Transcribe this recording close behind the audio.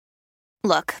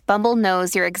Look, Bumble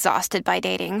knows you're exhausted by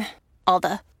dating. All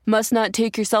the must not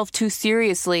take yourself too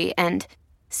seriously and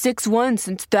 6'1"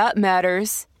 since that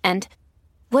matters. And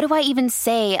what do I even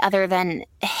say other than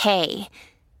hey?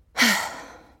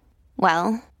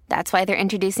 Well, that's why they're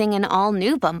introducing an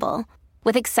all-new Bumble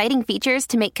with exciting features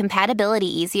to make compatibility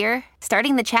easier,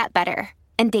 starting the chat better,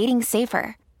 and dating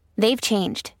safer. They've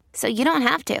changed, so you don't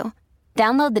have to.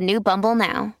 Download the new Bumble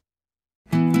now.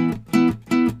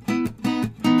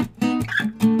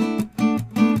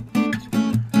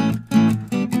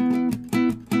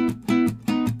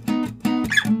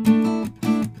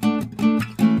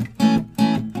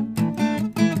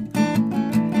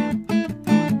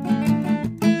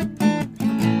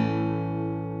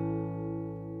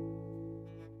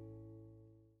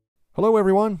 Hello,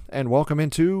 everyone, and welcome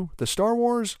into the Star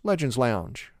Wars Legends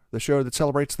Lounge, the show that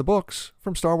celebrates the books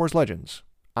from Star Wars Legends.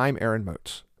 I'm Aaron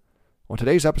Motes. On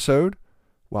today's episode,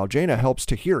 while Jaina helps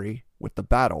Tahiri with the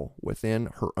battle within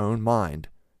her own mind,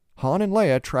 Han and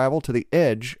Leia travel to the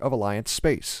edge of Alliance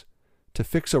space to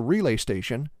fix a relay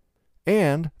station,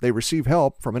 and they receive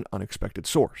help from an unexpected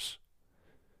source.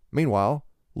 Meanwhile,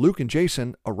 Luke and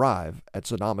Jacen arrive at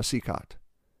Zonama Sekot.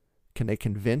 Can they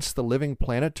convince the living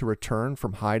planet to return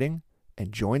from hiding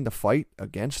and join the fight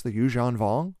against the Yuuzhan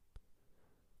Vong?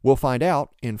 We'll find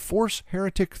out in Force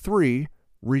Heretic III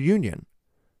Reunion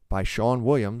by Sean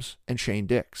Williams and Shane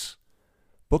Dix,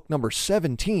 book number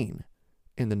 17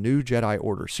 in the New Jedi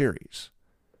Order series.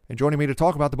 And joining me to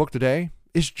talk about the book today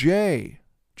is Jay.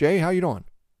 Jay, how you doing?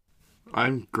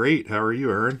 I'm great. How are you,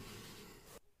 Aaron?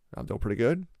 I'm doing pretty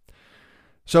good.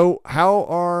 So how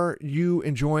are you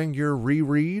enjoying your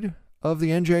reread of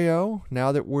the NJO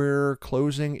now that we're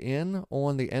closing in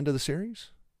on the end of the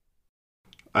series?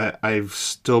 I've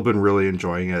still been really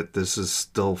enjoying it. This is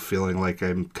still feeling like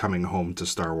I'm coming home to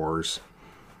Star Wars.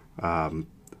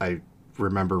 I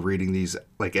remember reading these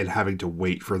and having to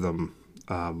wait for them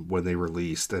when they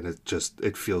released, and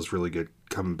it feels really good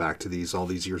coming back to these all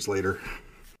these years later.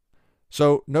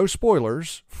 So no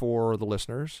spoilers for the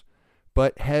listeners,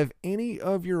 but have any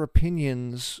of your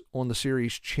opinions on the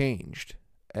series changed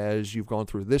as you've gone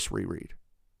through this reread?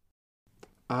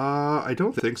 I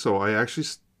don't think so. I actually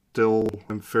still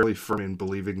am fairly firm in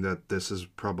believing that this is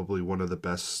probably one of the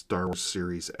best Star Wars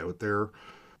series out there.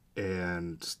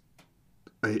 And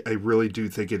I really do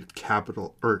think it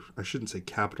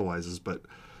capitalizes, but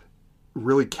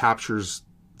really captures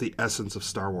the essence of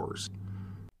Star Wars.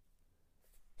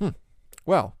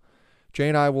 Well, Jay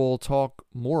and I will talk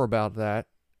more about that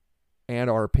and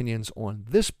our opinions on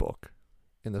this book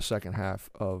in the second half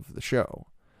of the show.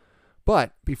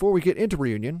 But before we get into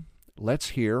Reunion, let's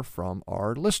hear from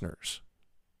our listeners.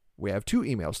 We have 2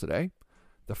 emails today.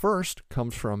 The first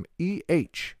comes from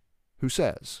E.H., who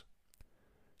says,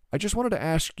 I just wanted to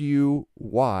ask you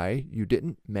why you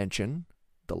didn't mention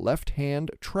the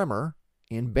left-hand tremor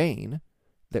in Bane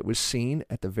that was seen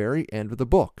at the very end of the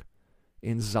book,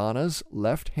 in Zana's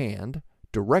left hand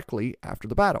directly after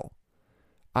the battle.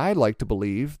 I'd like to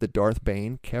believe that Darth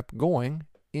Bane kept going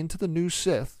into the new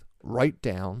Sith right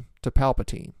down to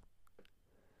Palpatine.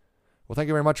 Well, thank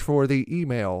you very much for the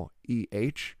email,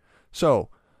 E.H. So,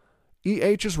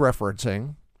 E.H. is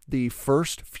referencing the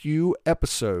first few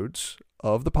episodes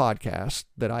of the podcast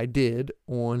that I did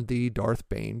on the Darth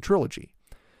Bane trilogy.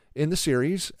 In the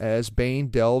series, as Bane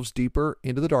delves deeper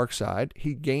into the dark side,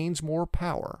 he gains more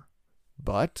power.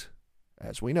 But,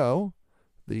 as we know,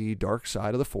 the dark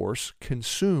side of the Force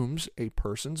consumes a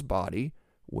person's body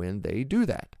when they do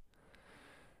that.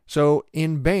 So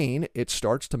in Bane, it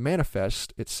starts to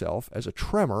manifest itself as a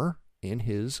tremor in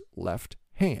his left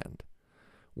hand.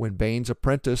 When Bane's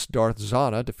apprentice Darth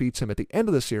Zana defeats him at the end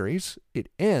of the series, it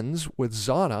ends with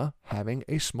Zana having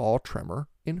a small tremor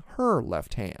in her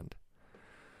left hand.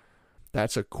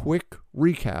 That's a quick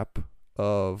recap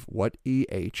of what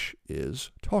E.H.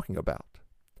 is talking about.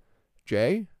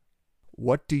 Jay,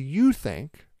 what do you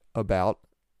think about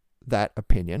that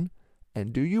opinion?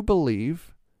 And do you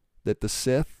believe that the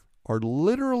Sith are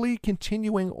literally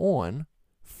continuing on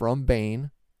from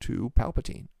Bane to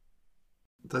Palpatine?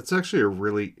 That's actually a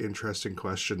really interesting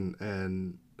question,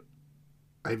 and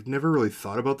I've never really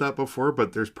thought about that before,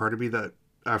 but there's part of me that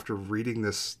after reading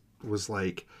this was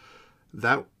like,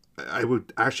 that I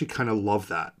would actually kind of love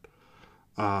that.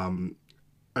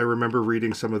 I remember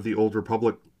reading some of the Old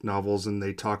Republic novels, and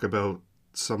they talk about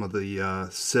some of the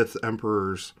Sith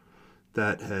emperors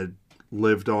that had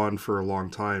lived on for a long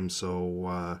time.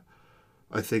 So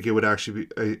I think it would actually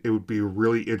be a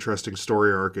really interesting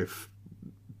story arc if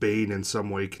Bane in some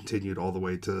way continued all the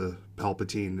way to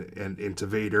Palpatine and into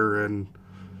Vader and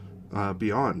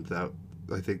beyond. That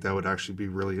I think that would actually be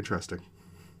really interesting.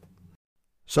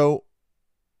 So,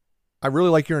 I really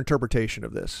like your interpretation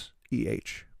of this,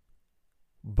 EH.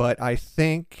 But I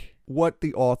think what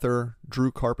the author,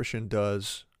 Drew Karpyshyn,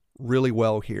 does really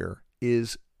well here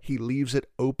is he leaves it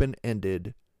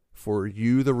open-ended for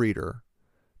you, the reader,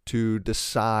 to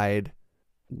decide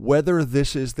whether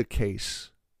this is the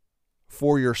case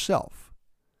for yourself.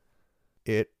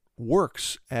 It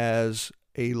works as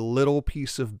a little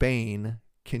piece of Bane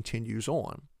continues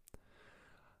on.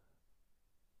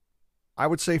 I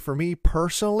would say for me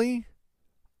personally,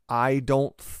 I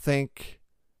don't think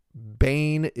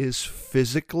Bane is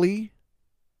physically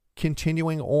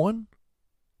continuing on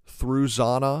through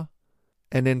Zana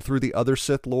and then through the other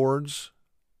Sith Lords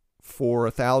for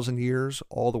 1,000 years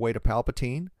all the way to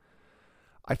Palpatine.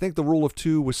 I think the rule of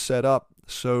two was set up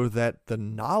so that the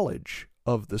knowledge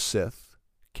of the Sith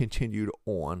continued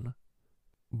on.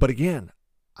 But again,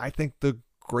 I think the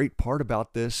great part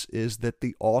about this is that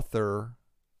the author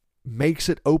makes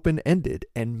it open-ended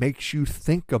and makes you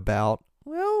think about,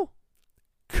 well,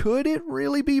 could it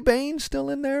really be Bane still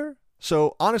in there?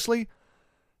 So honestly,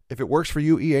 if it works for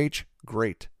you, EH,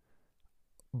 great.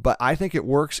 But I think it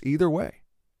works either way.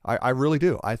 I really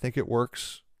do. I think it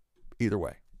works either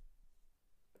way.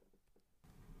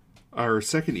 Our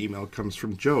second email comes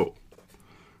from Joe.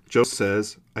 Joe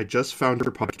says, I just found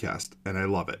your podcast and I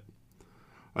love it.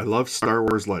 I love Star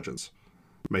Wars Legends.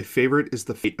 My favorite is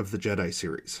the Fate of the Jedi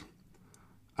series.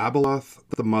 Abeloth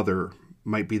the Mother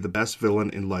might be the best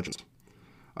villain in Legends.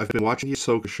 I've been watching the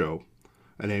Ahsoka show,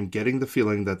 and I am getting the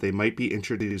feeling that they might be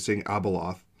introducing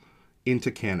Abeloth into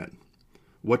canon.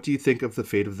 What do you think of the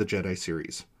Fate of the Jedi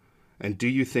series? And do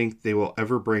you think they will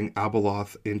ever bring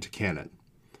Abeloth into canon?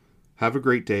 Have a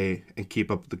great day, and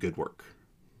keep up the good work.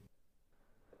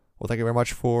 Well, thank you very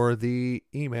much for the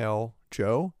email,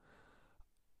 Joe.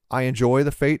 I enjoy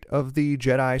the Fate of the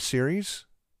Jedi series.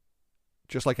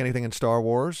 Just like anything in Star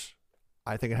Wars,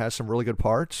 I think it has some really good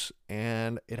parts,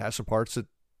 and it has some parts that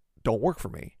don't work for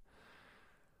me.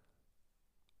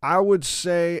 I would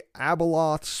say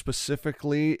Abeloth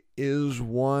specifically is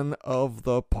one of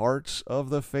the parts of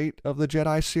the Fate of the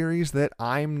Jedi series that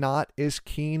I'm not as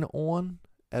keen on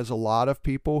as a lot of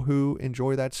people who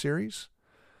enjoy that series.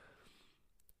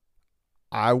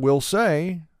 I will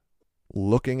say,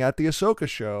 looking at the Ahsoka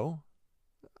show,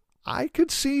 I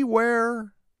could see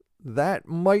where that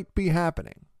might be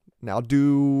happening. Now,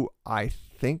 do I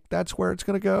think that's where it's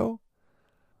going to go?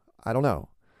 I don't know.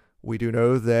 We do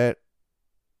know that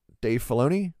Dave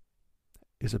Filoni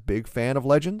is a big fan of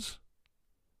Legends.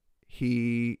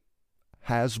 He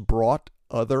has brought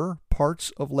other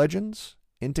parts of Legends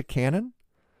into canon.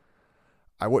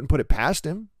 I wouldn't put it past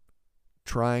him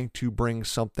trying to bring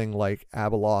something like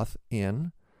Abeloth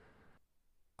in.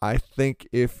 I think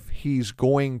if he's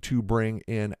going to bring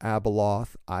in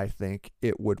Abeloth, I think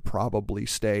it would probably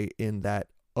stay in that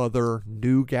other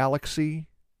new galaxy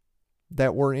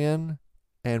that we're in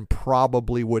and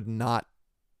probably would not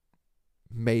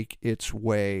make its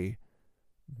way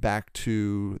back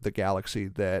to the galaxy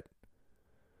that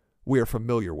we are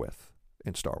familiar with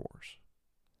in Star Wars.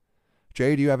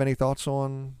 Jay, do you have any thoughts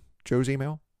on Joe's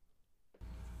email?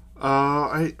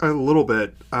 A little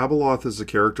bit. Abeloth is a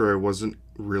character I wasn't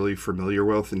really familiar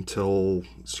with until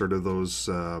sort of those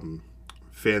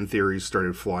fan theories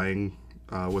started flying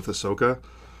with Ahsoka.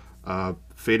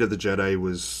 Fate of the Jedi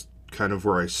was kind of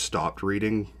where I stopped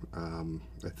reading.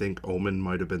 I think Omen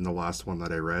might have been the last one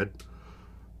that I read.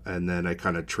 And then I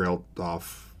kind of trailed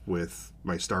off with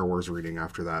my Star Wars reading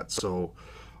after that. So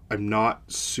I'm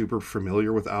not super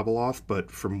familiar with Abeloth, but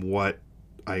from what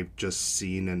I've just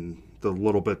seen and the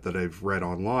little bit that I've read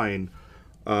online,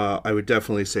 I would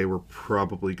definitely say we're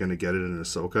probably going to get it in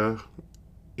Ahsoka.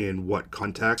 In what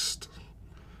context?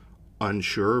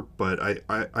 Unsure, but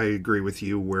I agree with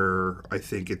you where I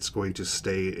think it's going to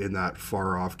stay in that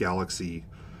far-off galaxy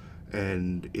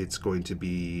and it's going to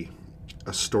be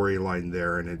a storyline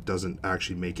there and it doesn't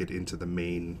actually make it into the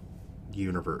main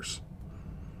universe.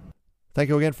 Thank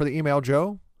you again for the email,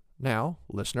 Joe. Now,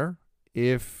 listener,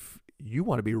 if you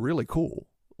want to be really cool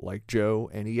like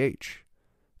Joe and EH,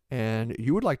 and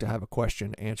you would like to have a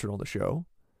question answered on the show,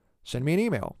 send me an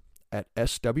email at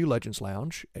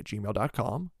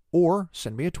swlegendslounge@gmail.com or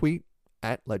send me a tweet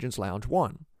at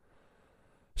legendslounge1.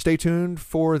 Stay tuned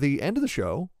for the end of the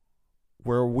show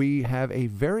where we have a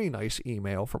very nice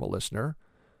email from a listener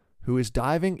who is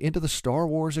diving into the Star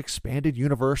Wars expanded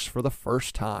universe for the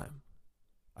first time.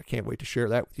 I can't wait to share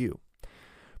that with you.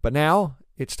 But now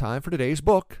it's time for today's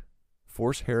book,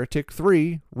 Force Heretic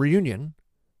III Reunion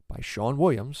by Sean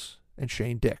Williams and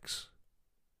Shane Dix.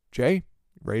 Jay,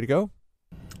 ready to go?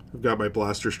 I've got my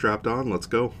blaster strapped on. Let's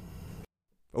go.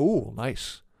 Oh,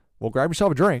 nice. Well, grab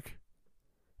yourself a drink,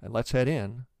 and let's head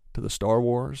in to the Star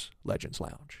Wars Legends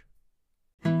Lounge.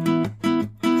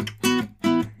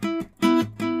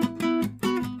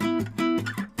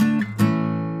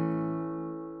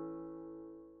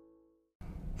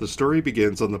 The story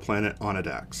begins on the planet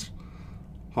Onidax.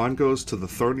 Han goes to the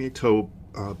Thorny Toe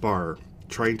bar,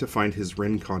 trying to find his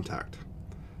Rin contact.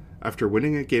 After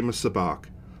winning a game of sabacc,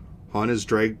 Han is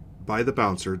dragged by the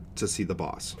bouncer to see the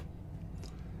boss.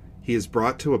 He is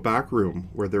brought to a back room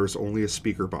where there is only a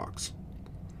speaker box.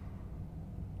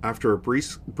 After a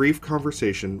brief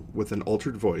conversation with an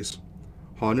altered voice,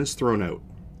 Han is thrown out,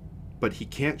 but he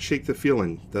can't shake the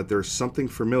feeling that there's something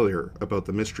familiar about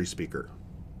the mystery speaker.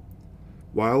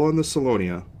 While on the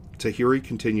Salonia, Tahiri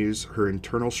continues her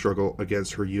internal struggle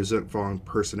against her Yuuzhan Vong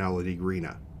personality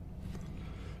Rena.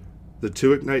 The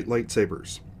two ignite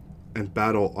lightsabers and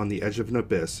battle on the edge of an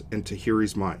abyss in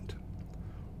Tahiri's mind,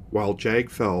 while Jag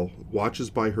Fell watches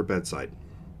by her bedside.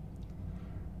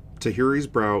 Tahiri's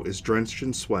brow is drenched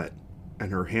in sweat,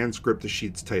 and her hands grip the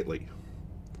sheets tightly.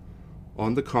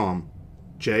 On the comm,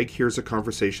 Jag hears a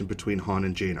conversation between Han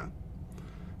and Jaina,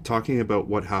 talking about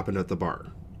what happened at the bar,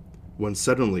 when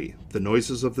suddenly the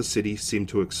noises of the city seem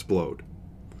to explode.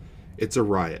 It's a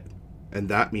riot, and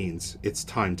that means it's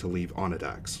time to leave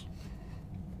Onidax.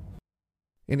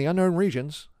 In the unknown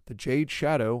regions, the Jade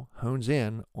Shadow hones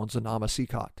in on Zonama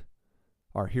Sekot.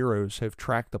 Our heroes have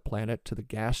tracked the planet to the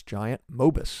gas giant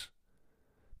Mobus.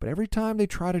 But every time they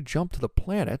try to jump to the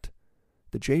planet,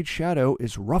 the Jade Shadow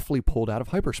is roughly pulled out of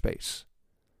hyperspace.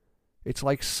 It's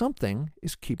like something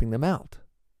is keeping them out.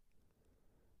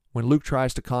 When Luke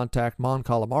tries to contact Mon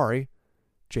Calamari,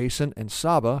 Jacen and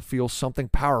Saba feel something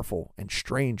powerful and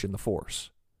strange in the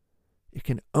Force. It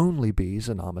can only be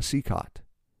Zonama Sekot.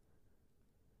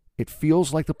 It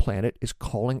feels like the planet is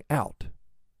calling out,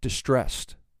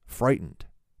 distressed, frightened,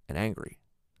 and angry.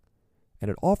 And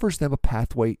it offers them a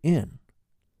pathway in.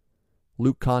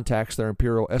 Luke contacts their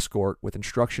Imperial escort with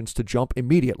instructions to jump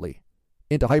immediately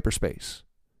into hyperspace.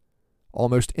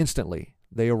 Almost instantly,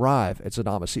 they arrive at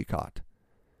Zonama Sekot,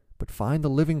 but find the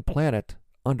living planet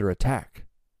under attack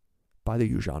by the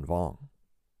Yuuzhan Vong.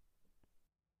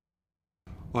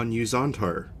 On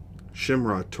Yuzantar,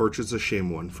 Shimra tortures the Shame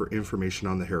One for information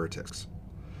on the heretics.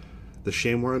 The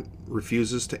Shame One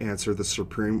refuses to answer the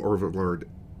Supreme Overlord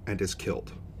and is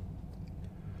killed.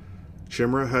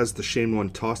 Shimra has the Shame One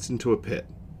tossed into a pit.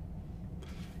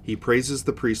 He praises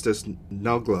the priestess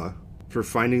Nugla for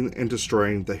finding and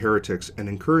destroying the heretics and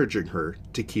encouraging her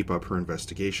to keep up her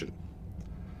investigation.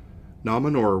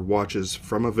 Nominor watches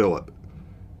from a villa,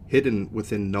 hidden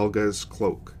within Nulga's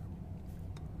cloak.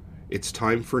 It's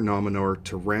time for Nominor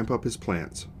to ramp up his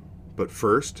plans, but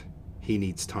first, he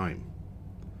needs time.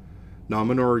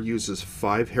 Nominor uses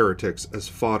 5 heretics as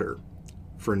fodder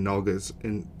for Nulga's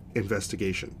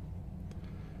investigation.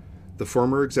 The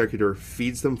former executor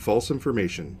feeds them false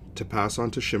information to pass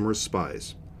on to Shimra's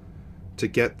spies, to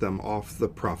get them off the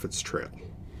Prophet's trail.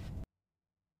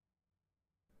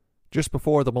 Just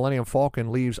before the Millennium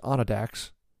Falcon leaves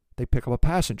Onidax, they pick up a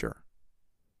passenger.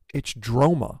 It's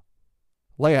Droma.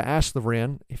 Leia asks the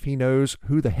Rin if he knows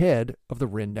who the head of the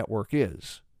Rin network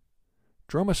is.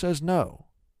 Droma says no.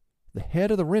 The head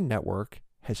of the Rin network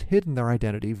has hidden their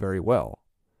identity very well,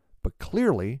 but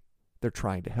clearly they're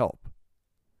trying to help.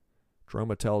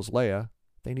 Droma tells Leia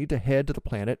they need to head to the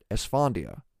planet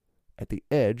Esfandia, at the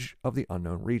edge of the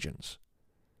unknown regions.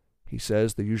 He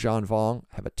says the Yuuzhan Vong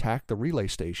have attacked the relay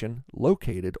station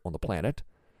located on the planet,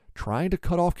 trying to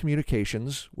cut off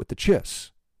communications with the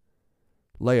Chiss.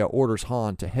 Leia orders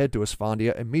Han to head to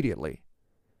Esfandia immediately.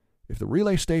 If the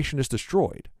relay station is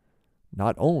destroyed,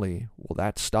 not only will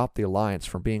that stop the Alliance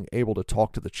from being able to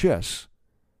talk to the Chiss,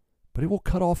 but it will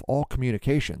cut off all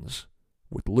communications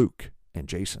with Luke and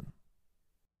Jacen.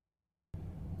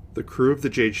 The crew of the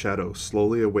Jade Shadow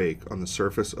slowly awake on the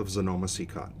surface of Zonama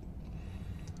Sekot.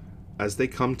 As they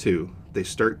come to, they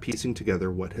start piecing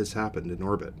together what has happened in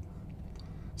orbit.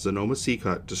 Zonama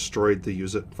Sekot destroyed the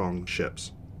Yuuzhan Vong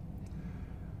ships,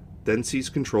 then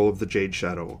seized control of the Jade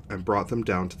Shadow and brought them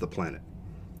down to the planet.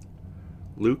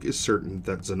 Luke is certain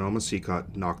that Zonama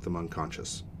Sekot knocked them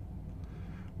unconscious.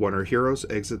 When our heroes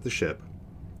exit the ship,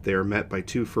 they are met by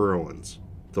 2 Feroans,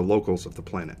 the locals of the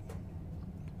planet.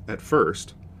 At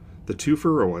first, the 2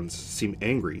 Feroans seem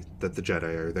angry that the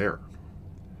Jedi are there.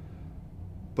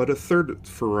 But a third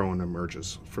Feroan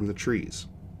emerges from the trees.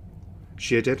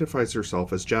 She identifies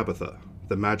herself as Jabbatha,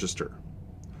 the Magister,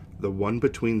 the one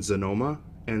between Zonoma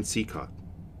and Sekot.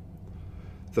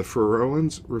 The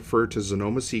Feroans refer to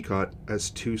Zonama Sekot as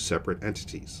 2 separate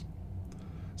entities.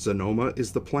 Zonoma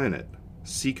is the planet,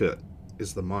 Sekot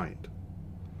is the mind.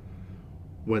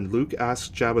 When Luke asks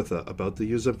Jabitha about the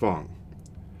Yuuzhan Vong,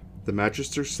 the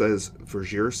Magister says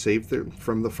Vergir saved them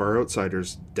from the Far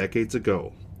Outsiders decades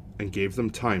ago and gave them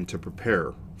time to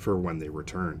prepare for when they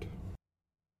returned.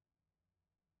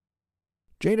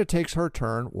 Jaina takes her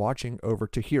turn watching over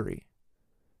Tahiri.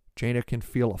 Jaina can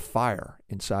feel a fire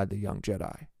inside the young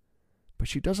Jedi, but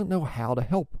she doesn't know how to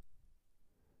help.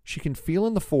 She can feel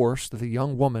in the Force that the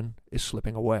young woman is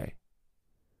slipping away.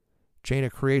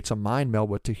 Jaina creates a mind meld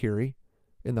with Tahiri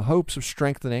in the hopes of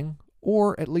strengthening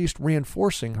or at least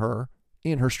reinforcing her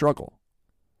in her struggle.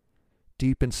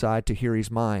 Deep inside Tahiri's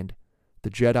mind,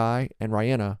 the Jedi and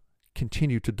Rhaena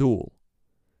continue to duel,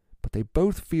 but they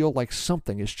both feel like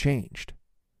something has changed.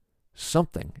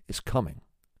 Something is coming.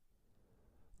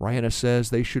 Rhaena says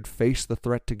they should face the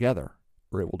threat together,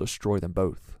 or it will destroy them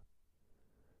both.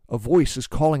 A voice is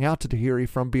calling out to Tahiri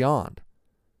from beyond,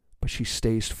 but she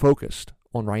stays focused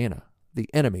on Rhaena, the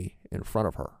enemy in front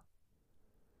of her.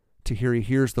 Tahiri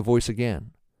hears the voice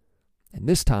again, and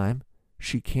this time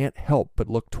she can't help but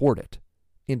look toward it,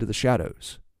 into the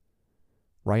shadows.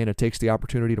 Rhaena takes the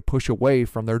opportunity to push away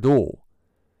from their duel.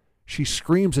 She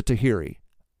screams at Tahiri,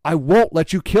 "I won't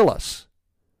let you kill us!"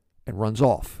 and runs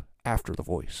off after the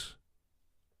voice.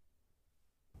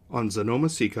 On Zonama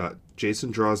Sekot,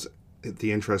 Jacen draws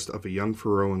the interest of a young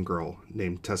Faroan girl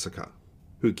named Tessica,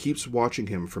 who keeps watching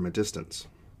him from a distance.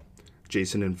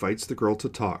 Jacen invites the girl to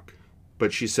talk,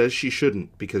 but she says she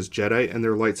shouldn't because Jedi and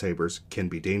their lightsabers can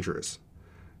be dangerous.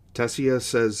 Tessia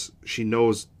says she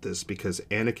knows this because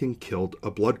Anakin killed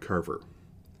a bloodcarver.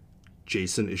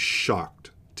 Jacen is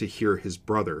shocked to hear his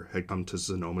brother had come to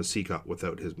Zonama Sekot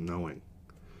without him knowing.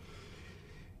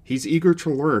 He's eager to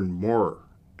learn more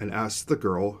and asks the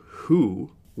girl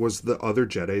who was the other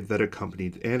Jedi that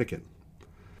accompanied Anakin.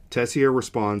 Tessia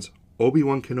responds,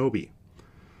 "Obi-Wan Kenobi."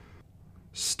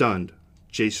 Stunned,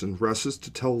 Jacen rushes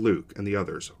to tell Luke and the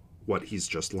others what he's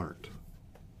just learned.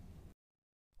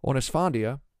 On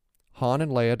Esfandia, Han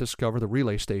and Leia discover the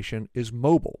relay station is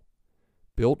mobile,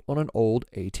 built on an old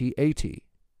AT-AT.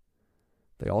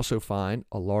 They also find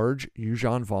a large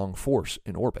Yuuzhan Vong force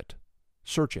in orbit,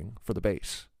 searching for the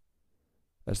base.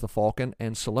 As the Falcon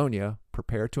and Salonia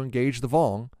prepare to engage the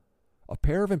Vong, a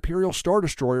pair of Imperial Star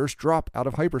Destroyers drop out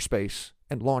of hyperspace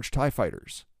and launch TIE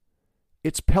fighters.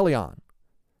 It's Pelion.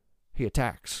 He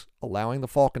attacks, allowing the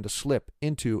Falcon to slip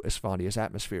into Esfandia's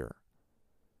atmosphere.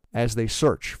 As they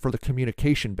search for the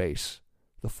communication base,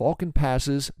 the Falcon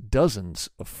passes dozens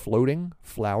of floating,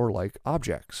 flower-like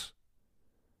objects.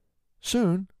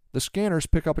 Soon, the scanners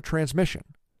pick up a transmission.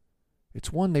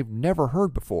 It's one they've never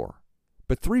heard before,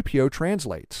 but 3PO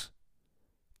translates.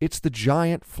 It's the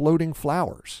giant floating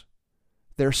flowers.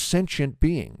 They're sentient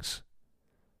beings.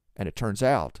 And it turns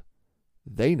out,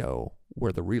 they know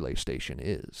where the relay station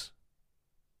is.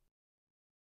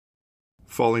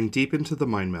 Falling deep into the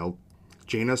mind meld,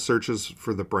 Jaina searches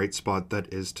for the bright spot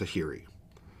that is Tahiri.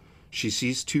 She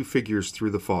sees two figures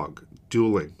through the fog,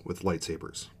 dueling with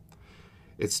lightsabers.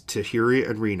 It's Tahiri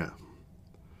and Rhaena.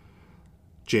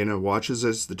 Jaina watches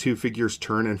as the two figures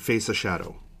turn and face a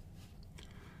shadow.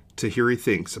 Tahiri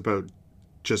thinks about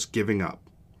just giving up,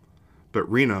 but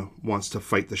Rhaena wants to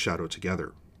fight the shadow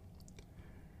together.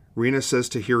 Rhaena says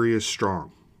Tahiri is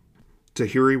strong.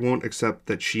 Tahiri won't accept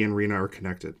that she and Rhaena are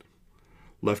connected.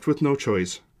 Left with no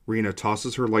choice, Rhaena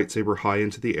tosses her lightsaber high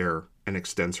into the air and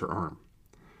extends her arm.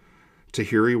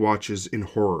 Tahiri watches in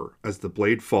horror as the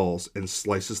blade falls and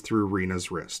slices through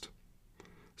Rhaena's wrist.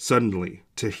 Suddenly,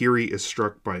 Tahiri is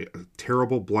struck by a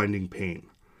terrible blinding pain.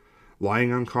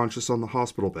 Lying unconscious on the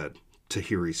hospital bed,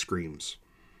 Tahiri screams.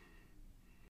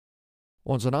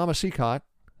 On Zonama Sekot,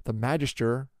 the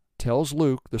Magister tells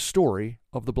Luke the story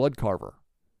of the Bloodcarver,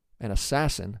 an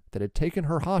assassin that had taken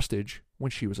her hostage when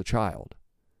she was a child.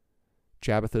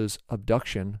 Jabitha's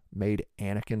abduction made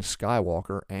Anakin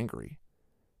Skywalker angry,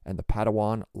 and the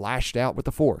Padawan lashed out with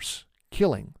the Force,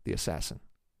 killing the assassin.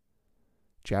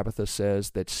 Jabitha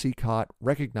says that Sekot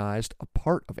recognized a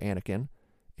part of Anakin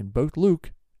in both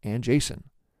Luke and Jacen,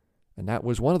 and that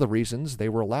was one of the reasons they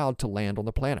were allowed to land on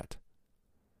the planet.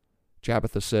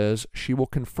 Jabitha says she will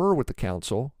confer with the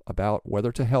Council about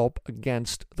whether to help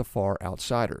against the Far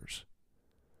Outsiders.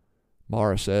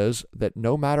 Mara says that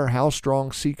no matter how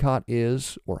strong Sekot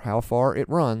is or how far it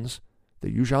runs, the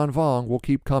Yuuzhan Vong will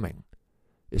keep coming,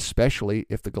 especially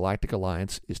if the Galactic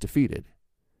Alliance is defeated,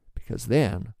 because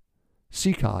then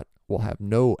Sekot will have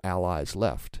no allies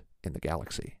left in the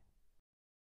galaxy.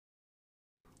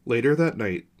 Later that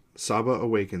night, Saba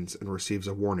awakens and receives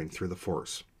a warning through the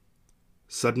Force.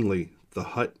 Suddenly, the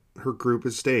hut her group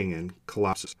is staying in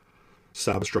collapses.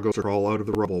 Saba struggles to crawl out of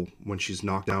the rubble when she's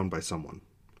knocked down by someone.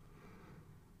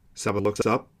 Saba looks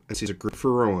up and sees a group of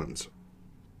Faroans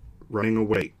running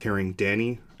away, carrying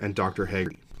Danny and Dr.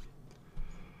 Haggerty.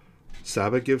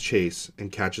 Saba gives chase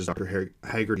and catches Dr.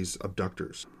 Haggerty's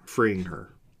abductors, freeing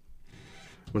her.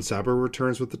 When Saba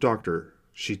returns with the doctor,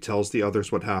 she tells the others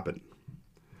what happened.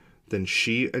 Then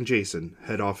she and Jacen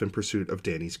head off in pursuit of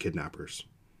Danny's kidnappers.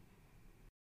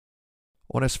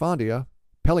 On Esfandia,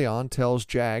 Pelion tells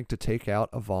Jag to take out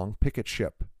a Vong picket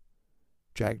ship.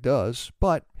 Jag does,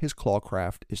 but his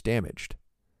clawcraft is damaged.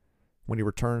 When he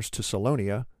returns to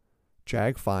Salonia,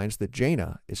 Jag finds that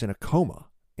Jaina is in a coma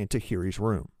in Tahiri's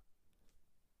room.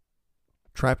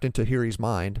 Trapped in Tahiri's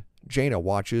mind, Jaina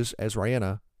watches as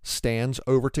Rhaenna stands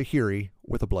over Tahiri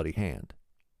with a bloody hand.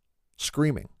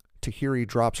 Screaming, Tahiri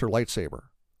drops her lightsaber,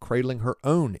 cradling her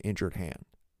own injured hand.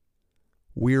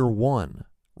 "We're one,"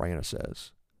 Rhaenna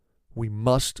says. "We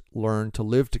must learn to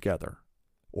live together,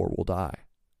 or we'll die."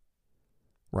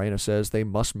 Rhaenna says they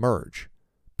must merge,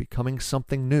 becoming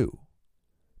something new,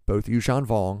 both Yuuzhan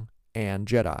Vong and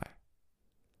Jedi.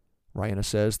 Rhaenna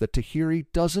says that Tahiri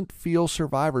doesn't feel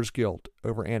survivor's guilt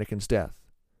over Anakin's death.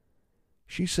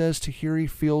 She says Tahiri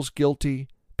feels guilty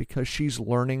because she's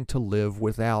learning to live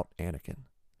without Anakin.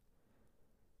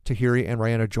 Tahiri and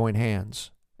Rhaenna join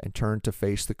hands and turn to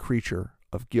face the creature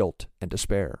of guilt and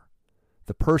despair,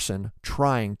 the person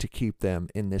trying to keep them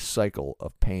in this cycle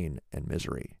of pain and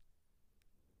misery.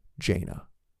 Jaina.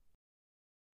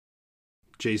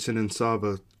 Jacen and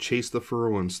Saba chase the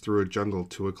Faroans through a jungle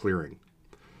to a clearing.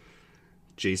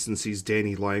 Jacen sees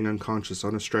Danny lying unconscious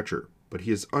on a stretcher, but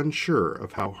he is unsure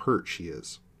of how hurt she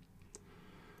is.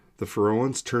 The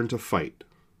Faroans turn to fight,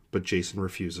 but Jacen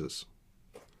refuses.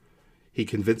 He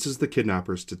convinces the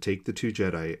kidnappers to take the two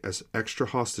Jedi as extra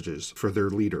hostages for their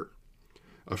leader,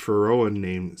 a Faroan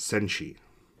named Senshi.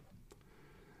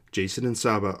 Jacen and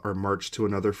Saba are marched to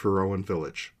another Faroan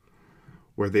village,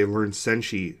 where they learn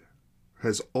Senshi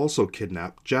has also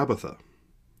kidnapped Jabbatha.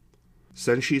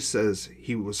 Senshi says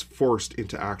he was forced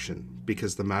into action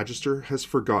because the Magister has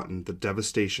forgotten the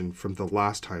devastation from the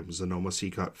last time Zonama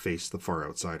Sekot faced the Far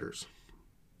Outsiders.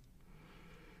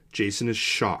 Jacen is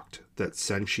shocked that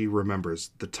Senshi remembers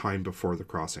the time before the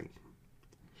crossing.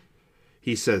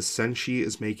 He says Senshi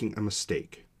is making a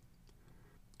mistake.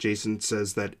 Jacen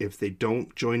says that if they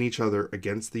don't join each other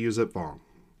against the Yuuzhan Vong,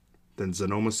 then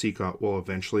Zonama Sekot will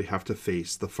eventually have to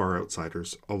face the Far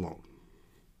Outsiders alone.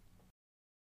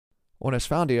 On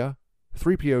Esfandia,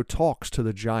 3PO talks to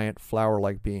the giant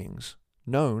flower-like beings,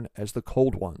 known as the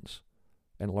Cold Ones,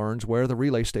 and learns where the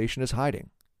relay station is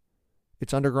hiding.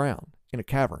 It's underground, in a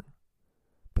cavern.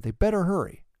 But they better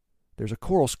hurry. There's a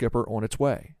coral skipper on its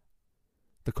way.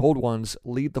 The Cold Ones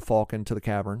lead the Falcon to the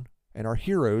cavern, and our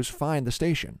heroes find the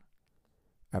station.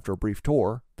 After a brief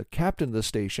tour, the captain of the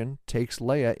station takes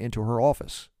Leia into her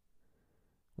office.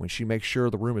 When she makes sure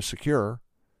the room is secure,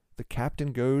 the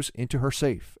captain goes into her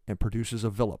safe and produces a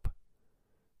Villip.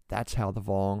 That's how the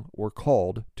Vong were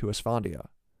called to Esfandia.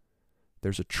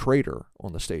 There's a traitor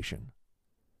on the station,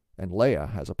 and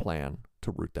Leia has a plan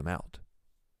to root them out.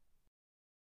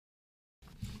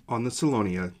 On the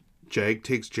Salonia, Jag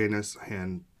takes Jaina's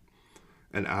hand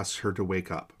and asks her to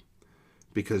wake up,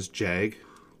 because Jag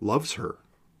loves her.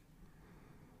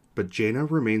 But Jaina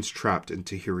remains trapped in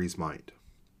Tahiri's mind.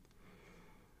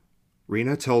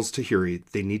 Rhaena tells Tahiri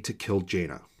they need to kill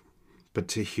Jaina, but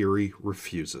Tahiri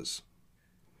refuses.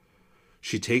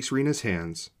 She takes Rhaena's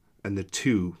hands, and the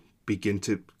two begin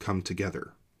to come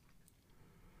together.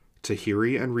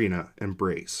 Tahiri and Rhaena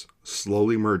embrace,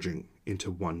 slowly merging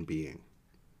into one being.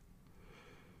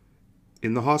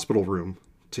 In the hospital room,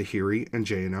 Tahiri and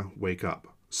Jaina wake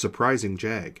up, surprising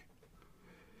Jag.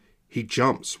 He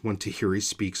jumps when Tahiri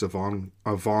speaks a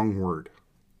Vong word.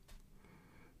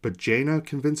 But Jaina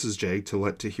convinces Jag to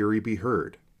let Tahiri be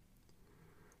heard.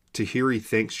 Tahiri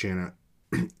thanks Jaina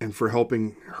and for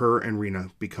helping her and Rhaena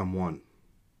become one.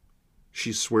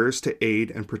 She swears to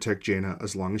aid and protect Jaina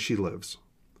as long as she lives.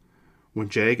 When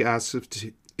Jag asks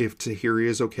if Tahiri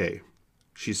is okay,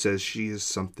 she says she is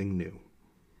something new.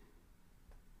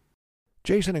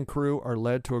 Jacen and crew are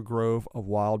led to a grove of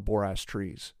wild boras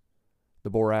trees. The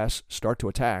boras start to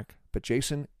attack, but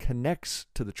Jacen connects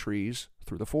to the trees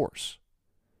through the Force.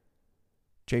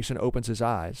 Jacen opens his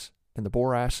eyes, and the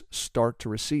boras start to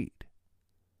recede.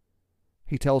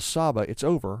 He tells Saba it's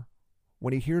over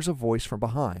when he hears a voice from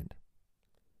behind.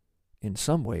 In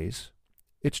some ways,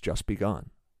 it's just begun.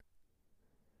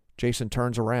 Jacen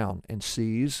turns around and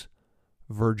sees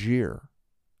Vergere.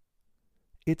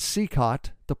 It's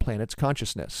Sekot, the planet's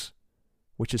consciousness,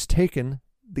 which has taken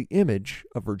the image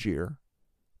of Vergere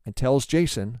and tells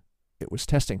Jacen it was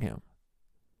testing him.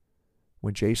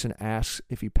 When Jacen asks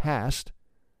if he passed,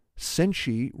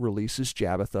 Senshi releases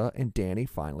Jabitha and Danny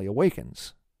finally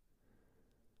awakens.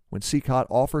 When Sekot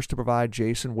offers to provide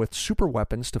Jacen with super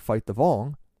weapons to fight the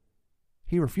Vong,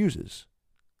 he refuses.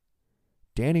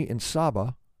 Danny and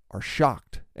Saba are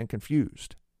shocked and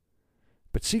confused.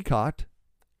 But Sekot,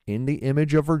 in the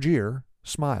image of Vergir,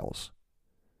 smiles.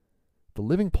 The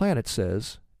living planet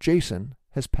says Jacen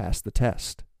has passed the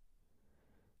test.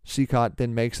 Sekot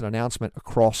then makes an announcement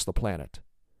across the planet.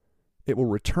 It will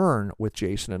return with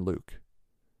Jacen and Luke.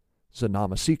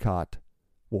 Zonama Sekot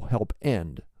will help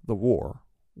end the war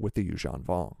with the Yuuzhan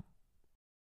Vong.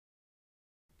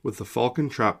 With the Falcon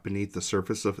trapped beneath the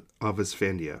surface of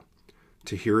Isfandia,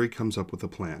 Tahiri comes up with a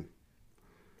plan.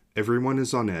 Everyone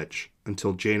is on edge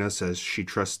until Jaina says she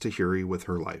trusts Tahiri with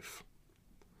her life.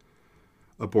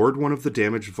 Aboard one of the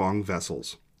damaged Vong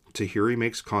vessels, Tahiri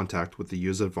makes contact with the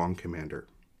Yuuzhan Vong commander.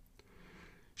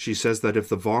 She says that if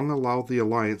the Vong allow the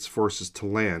Alliance forces to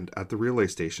land at the relay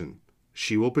station,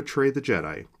 she will betray the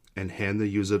Jedi and hand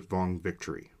the Yuuzhan Vong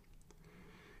victory.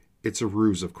 It's a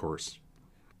ruse, of course.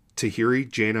 Tahiri,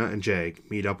 Jaina, and Jag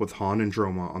meet up with Han and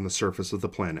Droma on the surface of the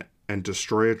planet and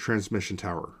destroy a transmission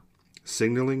tower,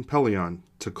 signaling Pelion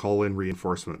to call in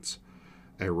reinforcements,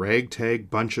 a ragtag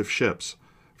bunch of ships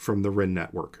from the Rin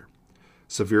network.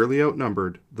 Severely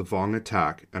outnumbered, the Vong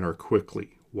attack and are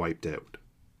quickly wiped out.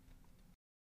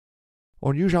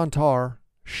 On Yuuzhan Tar,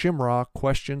 Shimra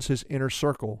questions his inner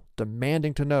circle,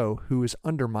 demanding to know who is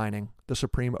undermining the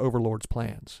Supreme Overlord's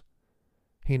plans.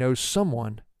 He knows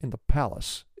someone in the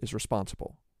palace is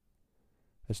responsible.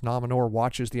 As Nominor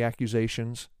watches the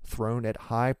accusations thrown at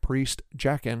High Priest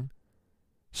Jacen,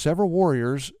 several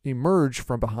warriors emerge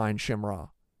from behind Shimra.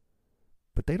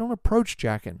 But they don't approach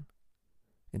Jacen.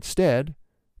 Instead,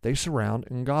 they surround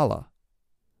Ngala.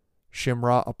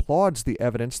 Shimra applauds the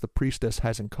evidence the priestess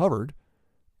has uncovered,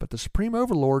 but the Supreme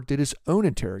Overlord did his own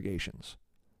interrogations,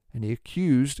 and the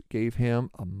accused gave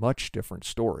him a much different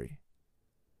story.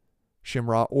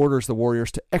 Shimra orders the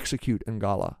warriors to execute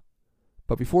Ngala,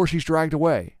 but before she's dragged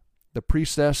away, the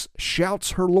priestess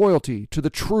shouts her loyalty to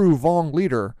the true Vong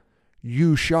leader,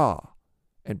 Yu Sha,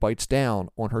 and bites down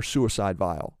on her suicide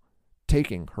vial,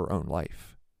 taking her own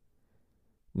life.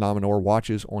 Nominor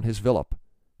watches on his Villip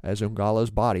as Ngala's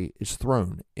body is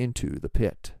thrown into the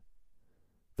pit.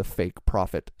 The fake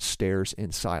prophet stares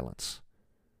in silence,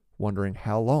 wondering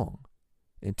how long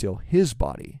until his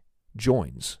body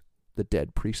joins the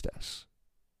dead priestess.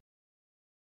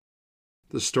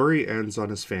 The story ends on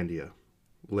Isfandia.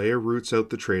 Leia roots out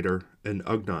the traitor and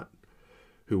Ugnaught,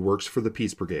 who works for the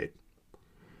Peace Brigade.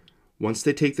 Once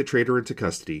they take the traitor into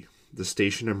custody, the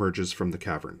station emerges from the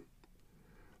cavern.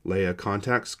 Leia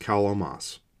contacts Cal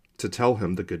Omas to tell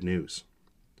him the good news.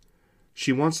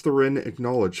 She wants the Rin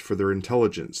acknowledged for their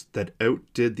intelligence that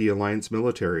outdid the Alliance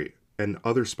military and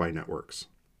other spy networks.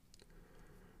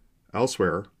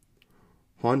 Elsewhere,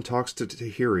 Han talks to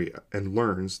Tahiri and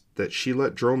learns that she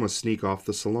let Droma sneak off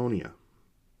the Salonia.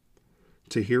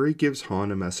 Tahiri gives Han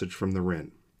a message from the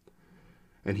Rin,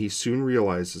 and he soon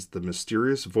realizes the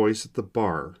mysterious voice at the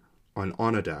bar on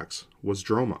Onidax was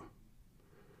Droma.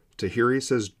 Tahiri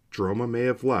says Droma may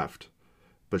have left,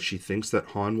 but she thinks that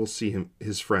Han will see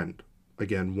his friend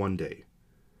again one day,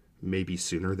 maybe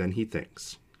sooner than he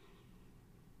thinks.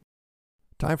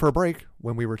 Time for a break.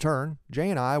 When we return,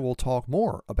 Jay and I will talk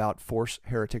more about Force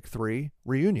Heretic III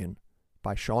Reunion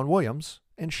by Sean Williams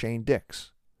and Shane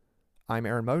Dix. I'm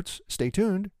Aaron Moats. Stay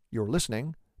tuned. You're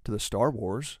listening to the Star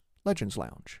Wars Legends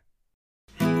Lounge.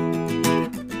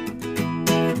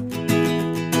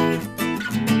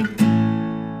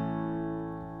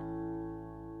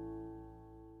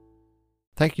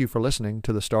 Thank you for listening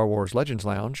to the Star Wars Legends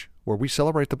Lounge, where we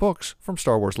celebrate the books from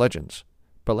Star Wars Legends.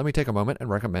 But let me take a moment and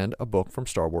recommend a book from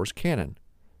Star Wars canon.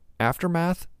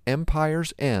 Aftermath: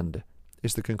 Empire's End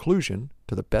is the conclusion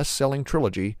to the best-selling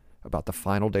trilogy about the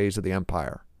final days of the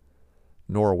Empire.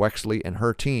 Nora Wexley and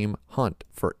her team hunt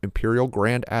for Imperial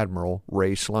Grand Admiral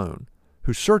Ray Sloane,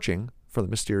 who's searching for the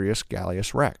mysterious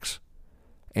Gallius Rex.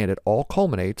 And it all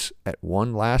culminates at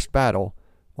one last battle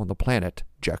on the planet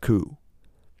Jakku.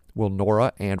 Will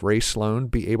Nora and Ray Sloane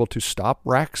be able to stop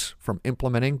Rex from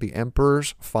implementing the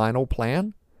Emperor's final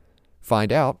plan?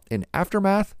 Find out in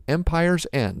Aftermath: Empire's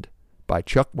End by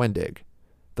Chuck Wendig,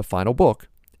 the final book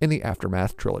in the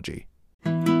Aftermath trilogy.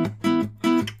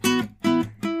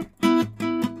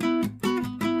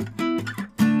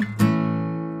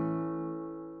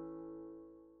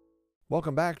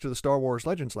 Welcome back to the Star Wars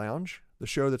Legends Lounge, the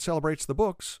show that celebrates the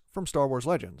books from Star Wars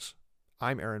Legends.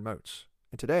 I'm Aaron Moats,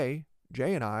 and today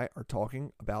Jay and I are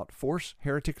talking about Force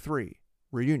Heretic III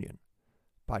Reunion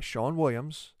by Sean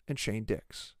Williams and Shane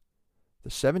Dix, the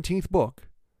 17th book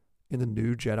in the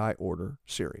New Jedi Order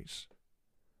series?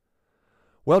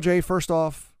 Well, Jay, first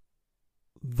off,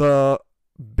 the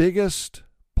biggest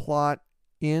plot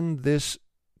in this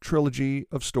trilogy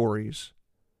of stories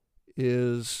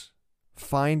is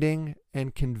finding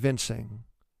and convincing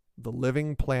the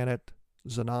living planet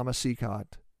Zonama Sekot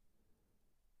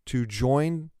to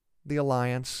join the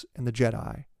Alliance and the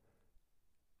Jedi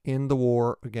in the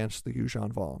war against the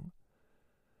Yuuzhan Vong.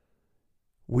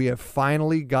 We have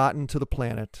finally gotten to the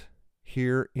planet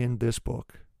here in this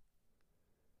book.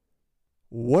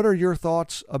 What are your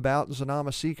thoughts about Zonama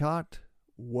Sekot?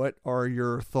 What are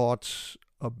your thoughts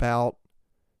about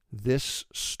this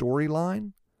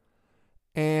storyline?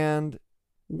 And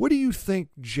what do you think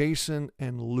Jacen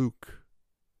and Luke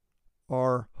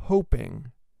are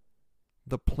hoping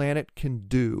the planet can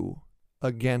do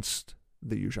against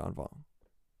the Yuuzhan Vong?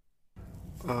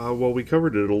 Well, we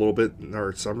covered it a little bit in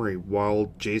our summary. While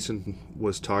Jacen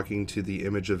was talking to the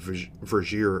image of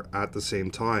Vergir at the same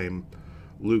time,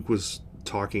 Luke was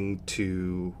talking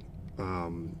to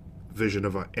vision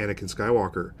of Anakin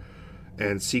Skywalker.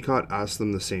 And Sekot asked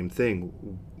them the same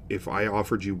thing. If I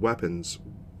offered you weapons,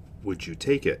 would you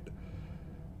take it?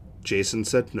 Jacen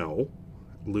said no.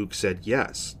 Luke said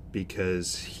yes,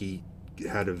 because he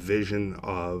had a vision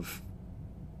of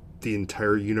the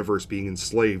entire universe being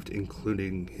enslaved,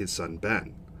 including his son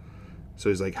Ben. So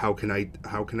he's like, how can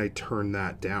I turn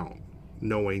that down,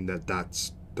 knowing that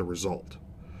that's the result?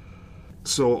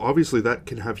 So obviously that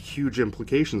can have huge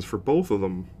implications for both of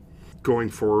them going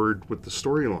forward with the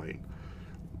storyline.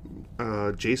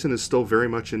 Jacen is still very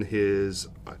much in his,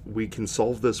 we can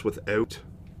solve this without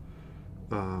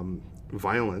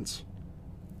violence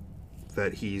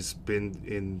that he's been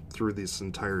in through this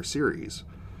entire series.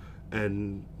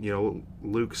 And,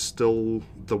 Luke's still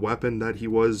the weapon that he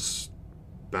was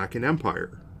back in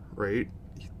Empire, right?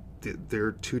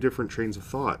 They're two different trains of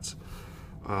thoughts.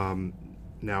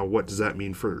 Now, what does that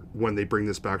mean for when they bring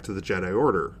this back to the Jedi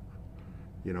Order?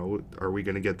 Are we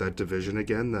going to get that division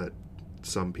again, that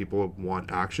some people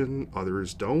want action,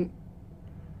 others don't?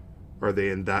 Are they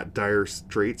in that dire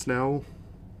straits now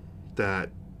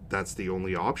that that's the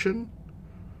only option?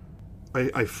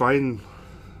 I find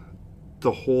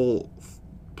the whole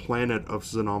planet of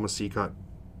Zonama Sekot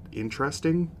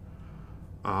interesting,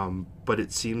 but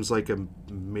it seems like a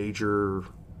major,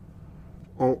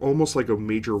 almost like a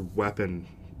major weapon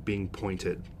being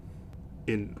pointed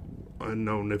in,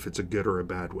 unknown if it's a good or a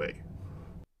bad way.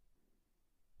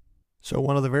 So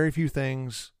one of the very few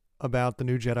things about the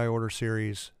New Jedi Order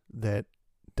series that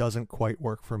doesn't quite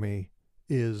work for me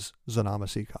is Zonama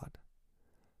Sekot.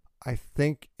 I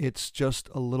think it's just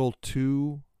a little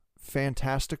too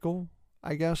fantastical,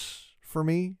 I guess, for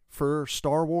me, for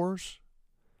Star Wars.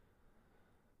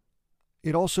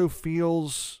 It also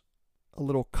feels a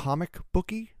little comic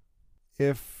booky,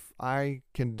 if I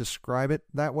can describe it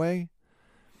that way.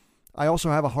 I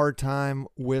also have a hard time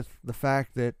with the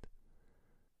fact that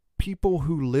people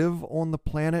who live on the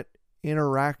planet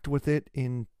interact with it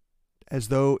in as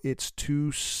though it's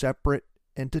two separate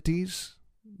entities.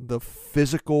 The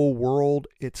physical world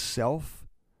itself,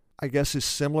 I guess, is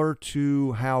similar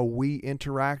to how we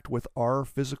interact with our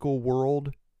physical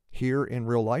world here in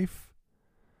real life.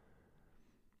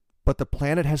 But the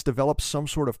planet has developed some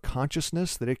sort of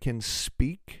consciousness that it can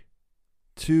speak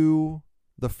to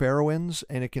the Faroans,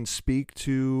 and it can speak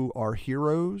to our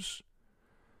heroes.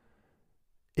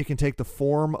 It can take the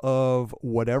form of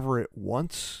whatever it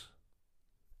wants,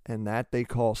 and that they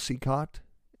call Sekot.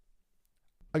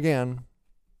 Again,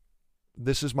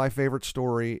 this is my favorite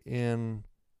story in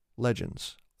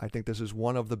Legends. I think this is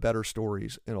one of the better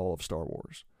stories in all of Star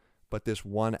Wars. But this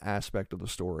one aspect of the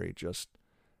story just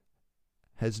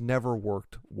has never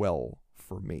worked well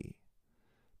for me.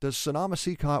 Does Zonama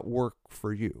Sekot work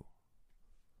for you?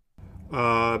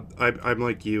 I'm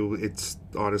like you. It's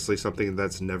honestly something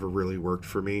that's never really worked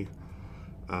for me.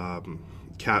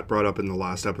 Kat brought up in the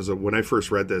last episode, when I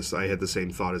first read this, I had the same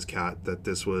thought as Kat, that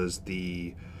this was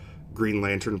the Green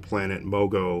Lantern planet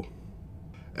Mogo.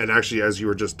 And actually, as you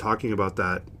were just talking about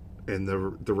that and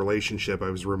the relationship, I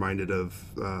was reminded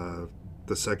of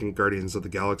the second Guardians of the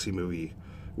Galaxy movie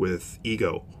with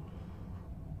Ego.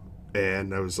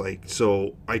 And I was like,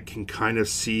 so I can kind of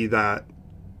see that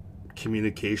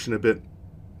communication a bit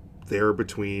there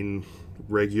between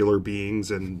regular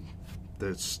beings and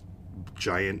this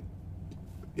giant,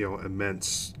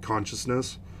 immense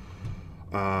consciousness.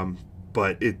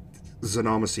 But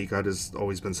Zonama Sekot has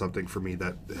always been something for me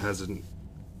that hasn't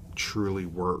truly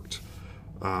worked.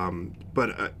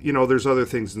 But there's other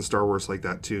things in Star Wars like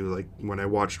that too. Like when I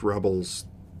watched Rebels,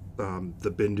 the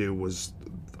Bindu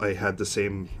I had the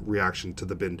same reaction to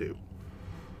the Bindu.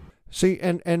 See,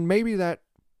 and maybe that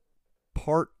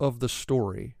part of the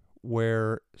story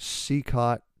where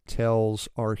Sekot tells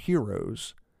our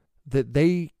heroes that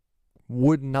they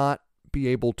would not be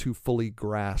able to fully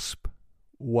grasp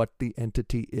what the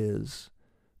entity is.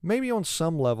 Maybe on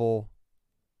some level,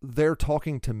 they're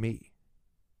talking to me,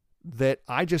 that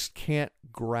I just can't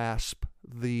grasp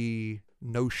the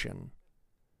notion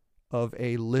of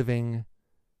a living,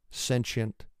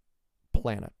 sentient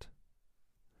planet.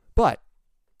 But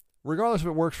regardless if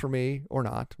it works for me or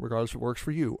not, regardless if it works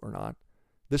for you or not,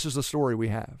 this is the story we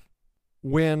have.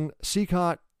 When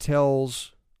Sekot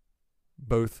tells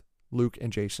both Luke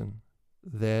and Jacen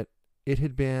that it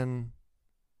had been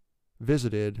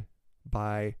visited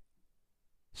by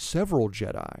several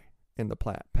Jedi in the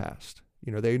past.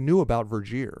 You know, they knew about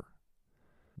Vergere.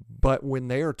 But when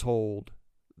they are told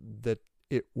that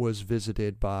it was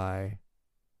visited by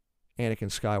Anakin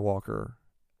Skywalker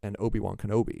and Obi-Wan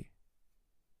Kenobi,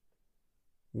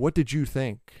 what did you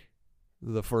think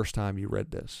the first time you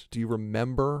read this? Do you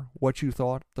remember what you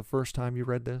thought the first time you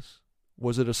read this?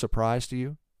 Was it a surprise to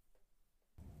you?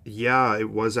 Yeah, it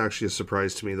was actually a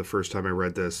surprise to me the first time I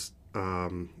read this.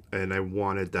 And I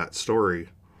wanted that story.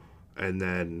 And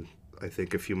then I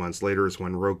think a few months later is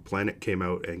when Rogue Planet came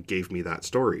out and gave me that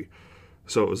story.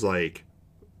 So it was like,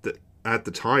 at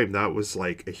the time, that was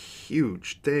like a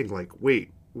huge thing. Like,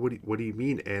 wait, what do you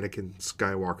mean Anakin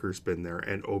Skywalker's been there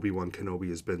and Obi-Wan Kenobi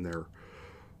has been there?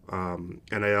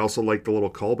 And I also like the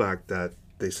little callback that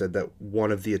they said that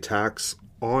one of the attacks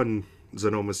on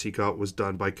Zonama Sekot was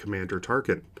done by Commander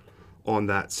Tarkin on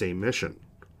that same mission.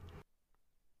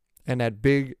 And that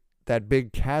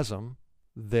big chasm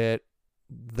that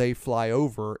they fly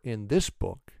over in this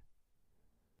book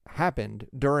happened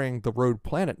during the Rogue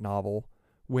Planet novel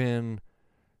when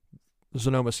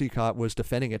Zonama Sekot was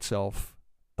defending itself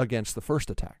against the first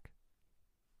attack.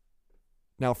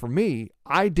 Now, for me,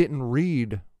 I didn't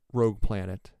read Rogue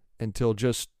Planet until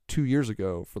just 2 years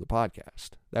ago for the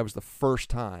podcast. That was the first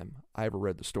time I ever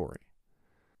read the story.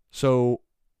 So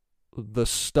the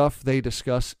stuff they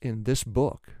discuss in this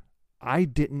book, I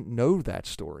didn't know that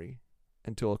story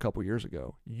until a couple years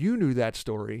ago. You knew that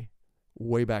story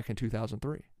way back in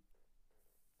 2003.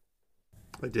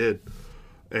 I did.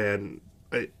 And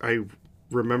I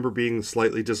remember being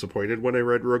slightly disappointed when I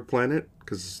read Rogue Planet,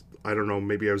 because I don't know,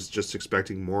 maybe I was just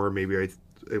expecting more. Maybe I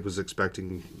was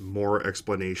expecting more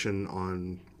explanation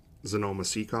on Zonama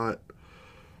Sekot.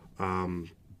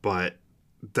 But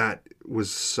that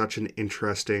was such an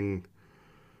interesting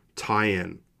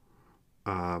tie-in.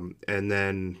 And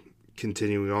then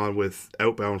continuing on with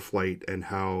Outbound Flight and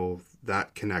how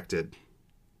that connected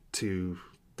to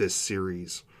this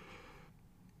series.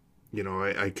 You know,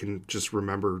 I can just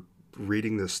remember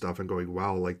reading this stuff and going,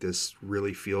 wow, like this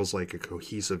really feels like a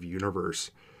cohesive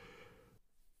universe.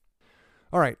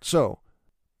 All right, so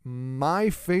my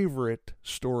favorite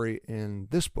story in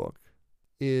this book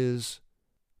is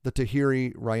the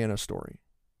Tahiri Rayena story.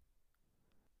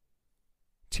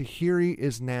 Tahiri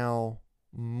is now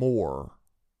more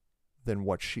than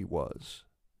what she was.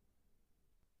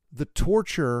 The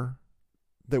torture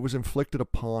that was inflicted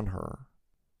upon her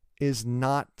is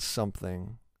not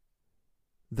something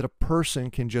that a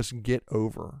person can just get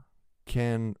over,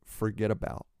 can forget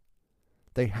about.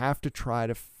 They have to try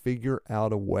to figure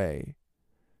out a way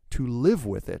to live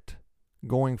with it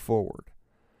going forward.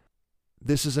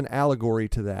 This is an allegory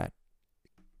to that.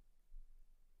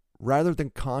 Rather than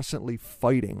constantly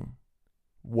fighting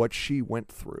what she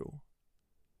went through,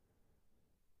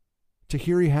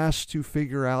 Tahiri has to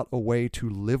figure out a way to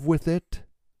live with it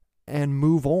and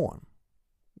move on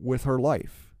with her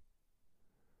life.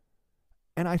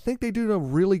 And I think they do a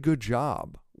really good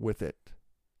job with it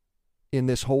in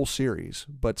this whole series,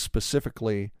 but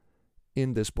specifically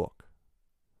in this book.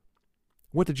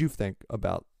 What did you think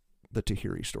about the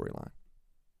Tahiri storyline?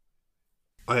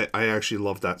 I actually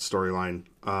love that storyline.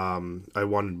 I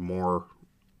wanted more,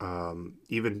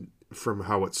 even from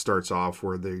how it starts off,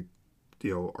 where they,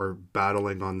 are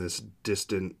battling on this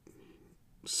distant,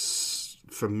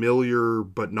 familiar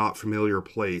but not familiar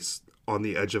place on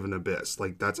the edge of an abyss.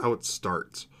 Like, that's how it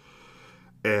starts.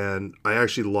 And I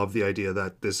actually love the idea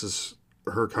that this is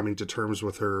her coming to terms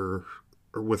with her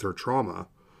trauma,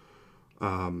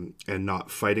 and not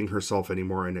fighting herself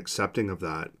anymore and accepting of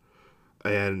that.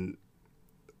 And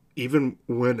even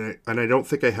when I don't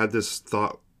think I had this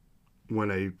thought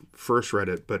when I first read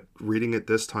it, but reading it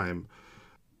this time,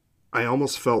 I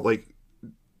almost felt like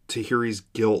Tahiri's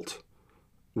guilt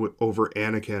over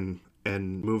Anakin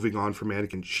and moving on from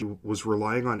Anakin. She was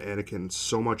relying on Anakin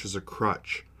so much as a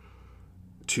crutch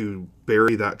to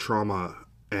bury that trauma.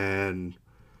 And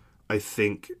I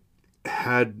think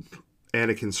had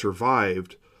Anakin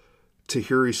survived,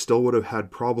 Tahiri still would have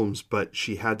had problems, but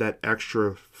she would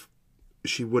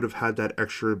have had that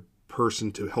extra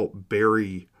person to help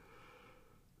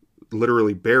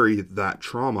literally bury that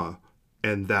trauma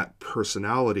and that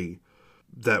personality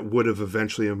that would have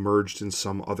eventually emerged in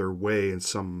some other way, in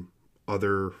some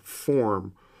other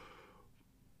form.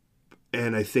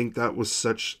 And I think that was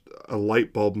such a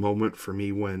light bulb moment for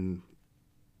me when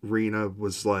Rena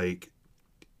was like,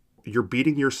 you're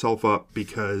beating yourself up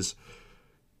because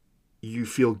you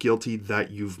feel guilty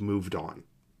that you've moved on.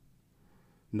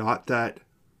 Not that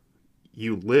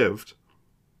you lived,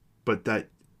 but that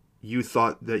you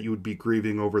thought that you would be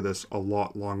grieving over this a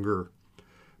lot longer,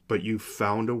 but you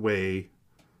found a way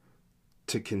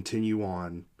to continue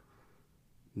on,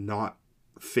 not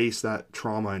face that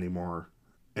trauma anymore,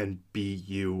 and be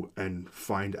you and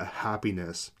find a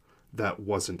happiness that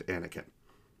wasn't Anakin.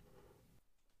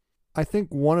 I think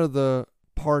one of the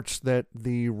parts that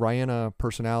the Rhianna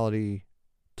personality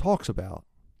talks about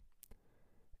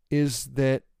is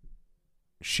that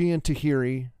she and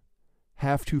Tahiri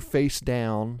have to face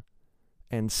down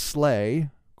and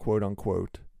slay, quote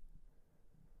unquote,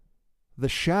 the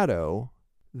shadow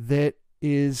that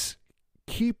is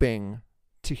keeping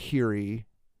Tahiri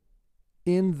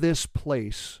in this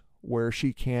place where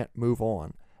she can't move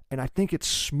on. And I think it's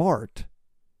smart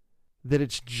that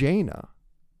it's Jaina.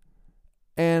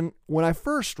 And when I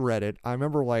first read it, I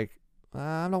remember like,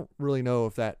 I don't really know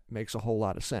if that makes a whole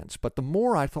lot of sense. But the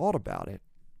more I thought about it,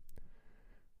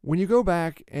 when you go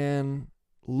back and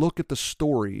look at the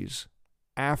stories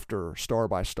after Star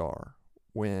by Star,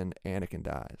 when Anakin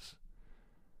dies,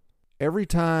 every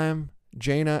time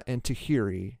Jaina and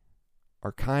Tahiri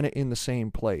are kind of in the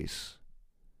same place,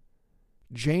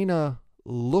 Jaina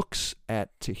looks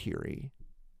at Tahiri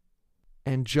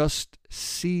and just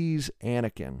sees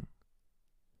Anakin.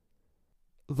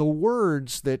 The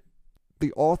words that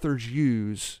the authors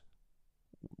use,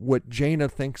 what Jaina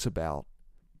thinks about,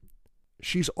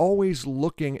 she's always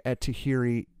looking at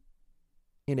Tahiri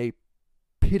in a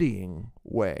pitying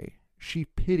way. She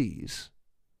pities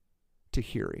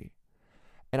Tahiri.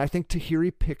 And I think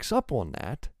Tahiri picks up on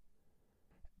that,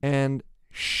 and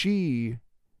she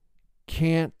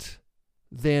can't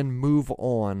then move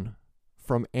on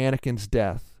from Anakin's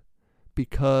death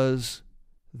because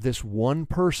this one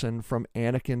person from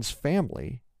Anakin's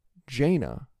family,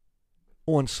 Jaina,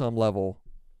 on some level,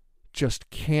 just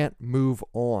can't move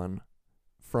on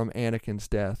from Anakin's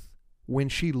death when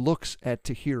she looks at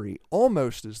Tahiri,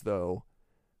 almost as though,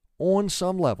 on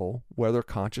some level, whether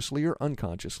consciously or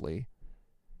unconsciously,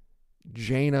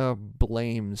 Jaina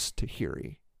blames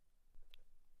Tahiri.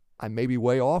 I may be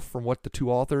way off from what the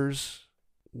two authors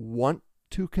want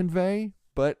to convey,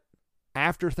 but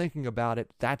after thinking about it,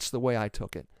 that's the way I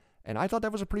took it. And I thought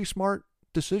that was a pretty smart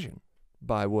decision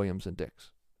by Williams and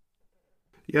Dix.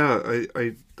 Yeah,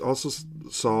 I also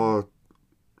saw,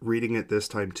 reading it this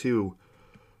time too,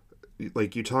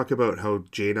 like you talk about how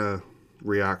Jaina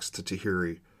reacts to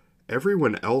Tahiri.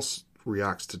 Everyone else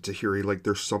reacts to Tahiri like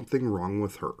there's something wrong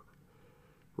with her,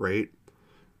 right?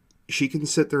 She can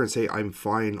sit there and say, I'm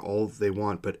fine, all they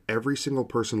want, but every single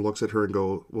person looks at her and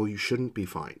go, well, you shouldn't be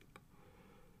fine.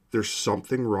 There's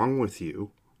something wrong with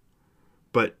you.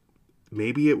 But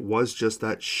maybe it was just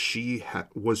that she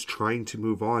was trying to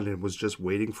move on and was just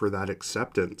waiting for that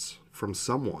acceptance from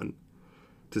someone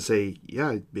to say,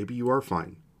 yeah, maybe you are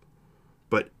fine.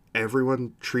 But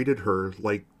everyone treated her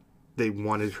like they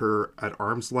wanted her at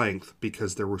arm's length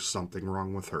because there was something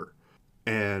wrong with her.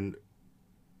 And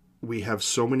we have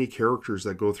so many characters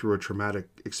that go through a traumatic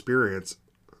experience,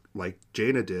 like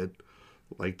Jaina did,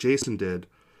 like Jacen did,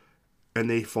 and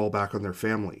they fall back on their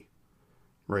family,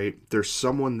 right? There's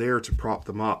someone there to prop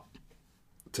them up,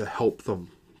 to help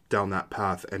them down that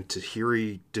path. And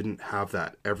Tahiri didn't have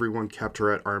that. Everyone kept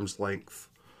her at arm's length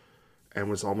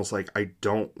and was almost like, I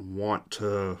don't want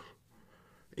to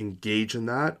engage in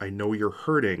that. I know you're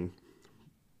hurting,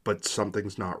 but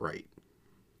something's not right.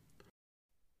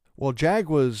 Well, Jag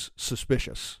was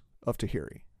suspicious of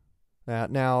Tahiri.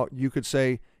 Now, you could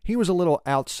say he was a little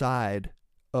outside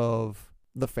of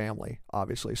the family,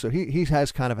 obviously. So he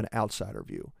has kind of an outsider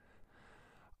view.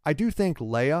 I do think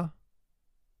Leia,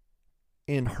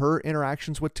 in her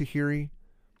interactions with Tahiri,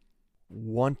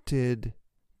 wanted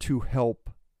to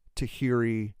help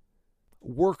Tahiri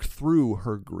work through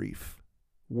her grief,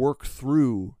 work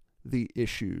through the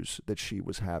issues that she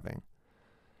was having.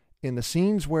 In the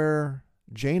scenes where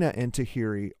Jaina and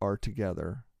Tahiri are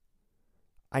together,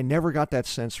 I never got that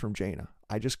sense from Jaina.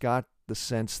 I just got the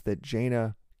sense that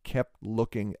Jaina kept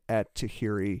looking at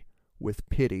Tahiri with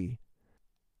pity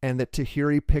And that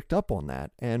Tahiri picked up on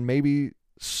that. And maybe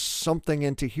something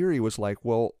in Tahiri was like,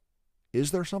 well,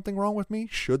 is there something wrong with me?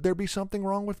 Should there be something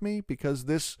wrong with me? Because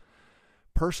this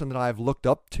person that I've looked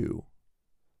up to,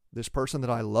 this person that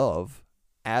I love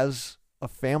as a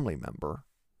family member,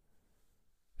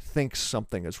 thinks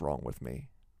something is wrong with me.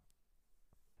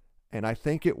 And I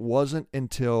think it wasn't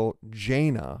until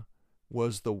Jaina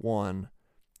was the one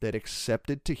that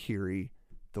accepted Tahiri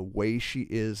the way she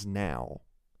is now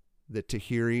that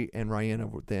Tahiri and Rayena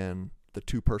were then, the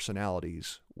two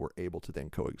personalities, were able to then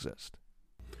coexist.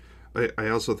 I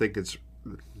also think it's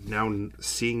now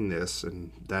seeing this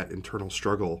and that internal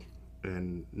struggle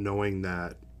and knowing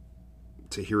that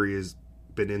Tahiri has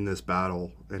been in this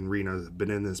battle and Rena has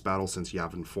been in this battle since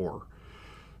Yavin 4.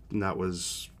 And that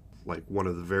was like one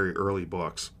of the very early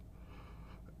books.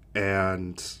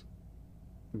 And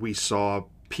we saw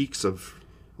peaks of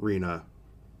Rena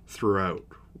throughout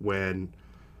when,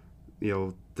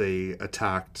 they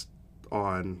attacked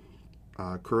on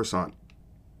Coruscant,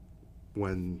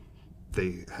 when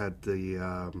they had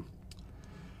the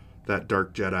that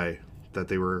dark Jedi that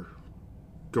they were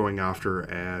going after,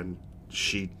 and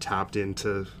she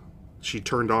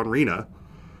turned on Rena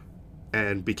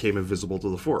and became invisible to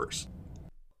the Force.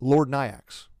 Lord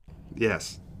Nyax.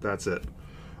 Yes, that's it.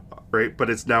 Right, but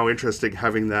it's now interesting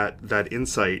having that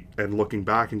insight and looking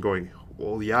back and going,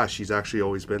 well, yeah, she's actually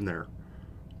always been there.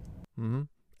 Mm-hmm.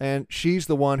 And she's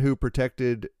the one who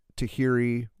protected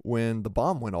Tahiri when the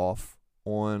bomb went off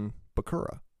on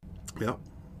Bakura. Yeah.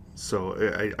 So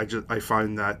I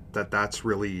find that's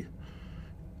really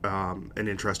an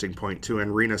interesting point too.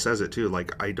 And Rena says it too,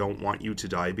 like, I don't want you to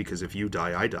die because if you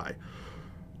die, I die.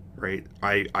 Right?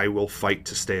 I will fight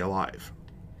to stay alive.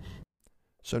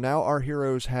 So now our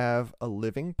heroes have a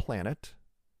living planet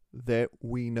that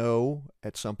we know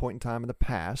at some point in time in the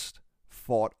past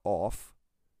fought off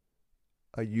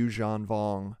a Yuuzhan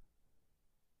Vong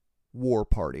war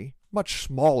party, much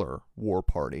smaller war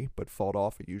party, but fought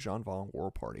off a Yuuzhan Vong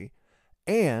war party.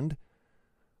 And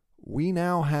we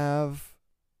now have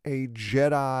a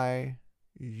Jedi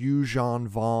Yuuzhan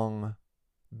Vong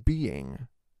being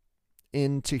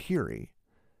in Tahiri.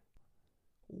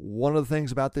 One of the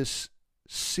things about this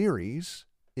series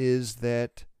is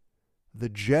that the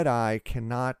Jedi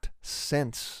cannot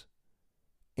sense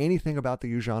anything about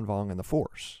the Yuuzhan Vong and the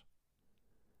Force.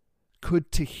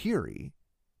 Could Tahiri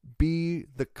be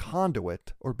the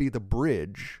conduit or be the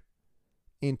bridge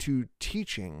into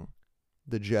teaching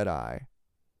the Jedi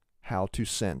how to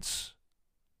sense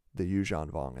the Yuuzhan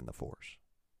Vong and the Force?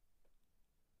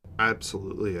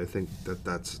 Absolutely. I think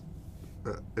that's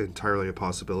entirely a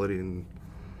possibility and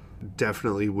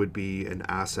definitely would be an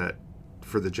asset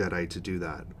for the Jedi to do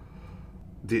that.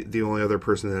 The only other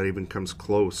person that even comes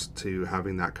close to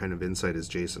having that kind of insight is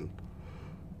Jacen.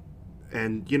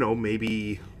 And,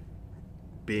 maybe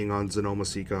being on Zonama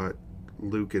Sekot,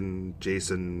 Luke and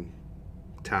Jacen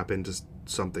tap into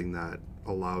something that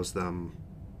allows them,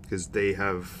 because they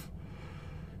have,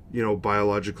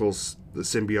 biological, the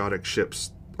symbiotic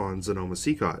ships on Zonama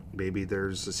Sekot. Maybe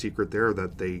there's a secret there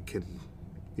that they can,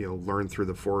 learn through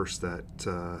the Force that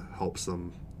helps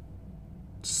them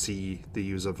see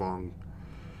the Yuuzhan Vong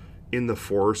in the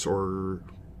Force, or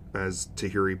as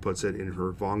Tahiri puts it, in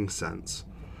her Vong sense.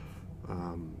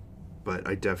 But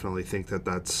I definitely think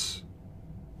that's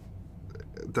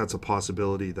a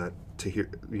possibility that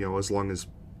Tahiri, as long as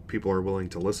people are willing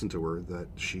to listen to her, that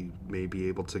she may be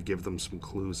able to give them some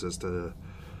clues as to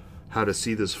how to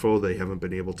see this foe they haven't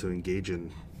been able to engage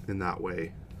in that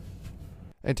way.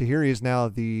 And Tahiri is now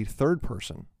the third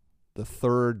person, the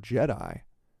third Jedi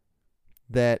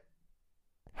that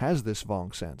has this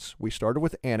Vong sense. We started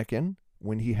with Anakin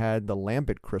when he had the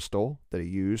Lambit crystal that he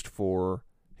used for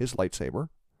his lightsaber.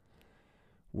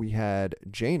 We had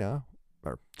Jacen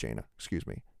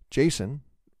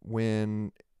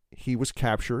when he was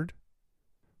captured,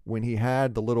 when he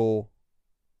had the little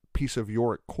piece of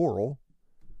Yorick coral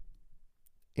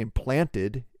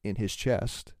implanted in his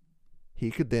chest. He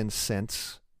could then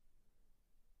sense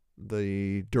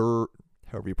the durium.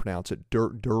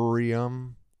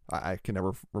 I can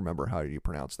never remember how you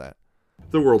pronounce that.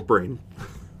 The world brain.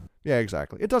 Yeah,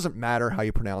 exactly. It doesn't matter how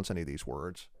you pronounce any of these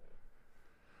words.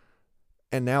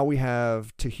 And now we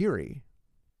have Tahiri,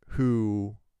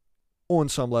 who on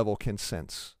some level can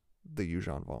sense the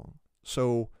Yuuzhan Vong.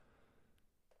 So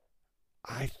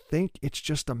I think it's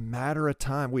just a matter of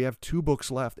time. We have 2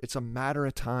 books left. It's a matter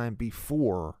of time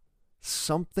before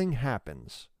something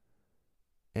happens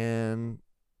and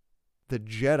the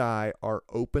Jedi are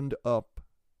opened up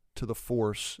to the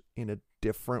Force in a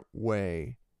different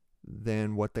way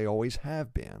than what they always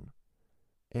have been.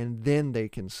 And then they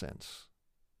can sense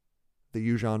the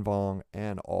Yuuzhan Vong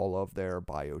and all of their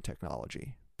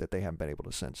biotechnology that they haven't been able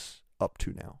to sense up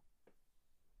to now.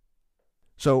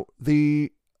 So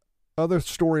the other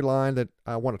storyline that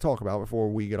I want to talk about before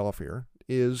we get off here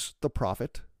is the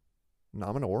prophet,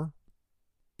 Nominor.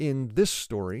 In this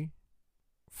story,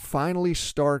 finally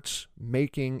starts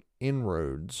making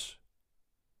inroads,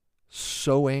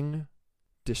 sowing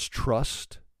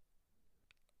distrust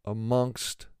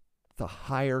amongst the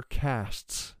higher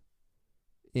castes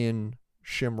in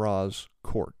Shimra's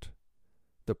court.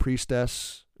 The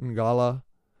priestess Ngala,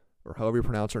 or however you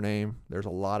pronounce her name, there's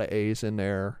a lot of A's in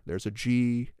there. There's a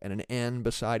G and an N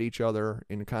beside each other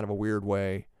in kind of a weird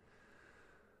way.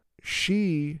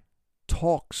 She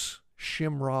talks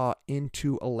Shimra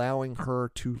into allowing her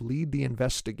to lead the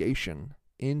investigation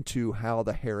into how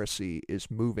the heresy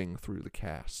is moving through the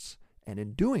castes. And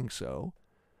in doing so,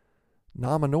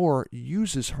 Nominor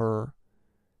uses her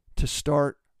to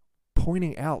start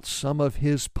pointing out some of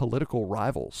his political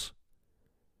rivals.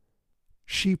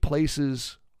 She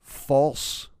places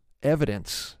false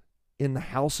evidence in the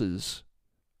houses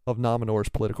of Nominor's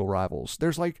political rivals.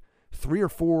 There's like 3 or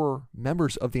 4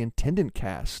 members of the Intendant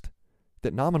caste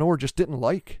that Nominor just didn't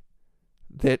like,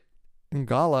 that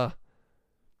Ngala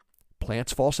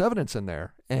plants false evidence in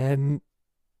there and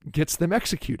gets them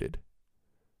executed.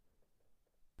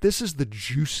 This is the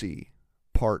juicy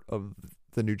part of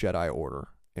the New Jedi Order,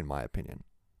 in my opinion.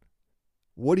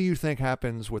 What do you think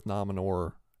happens with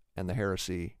Nominor and the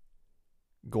heresy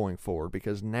going forward?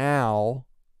 Because now,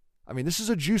 I mean, this is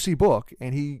a juicy book,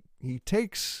 and he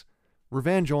takes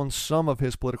revenge on some of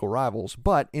his political rivals,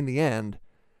 but in the end,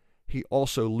 he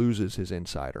also loses his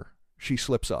insider. She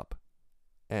slips up,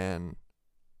 and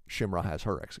Shimra has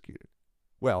her executed.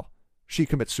 Well, she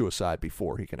commits suicide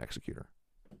before he can execute her.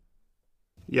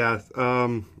 Yeah,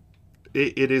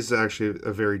 it is actually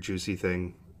a very juicy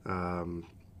thing.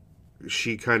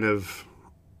 She kind of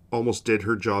almost did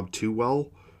her job too well,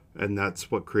 and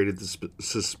that's what created the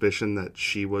suspicion that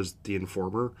she was the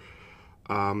informer.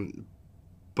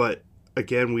 But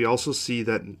again, we also see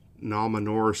that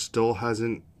Nominor still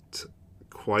hasn't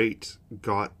quite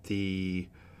got the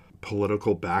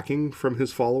political backing from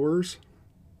his followers.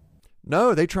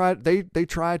 No, they tried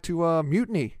to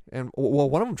mutiny, and well,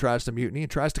 one of them tries to mutiny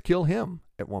and tries to kill him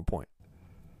at one point.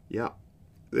 Yeah,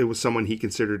 it was someone he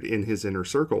considered in his inner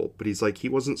circle, but he's like, he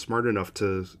wasn't smart enough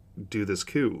to do this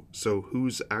coup, so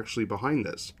who's actually behind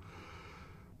this?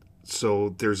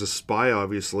 So there's a spy,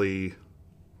 obviously,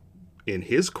 in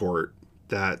his court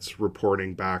that's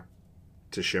reporting back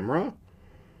to Shimra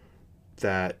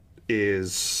that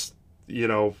is,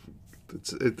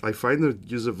 I find the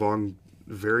Yuuzhan Vong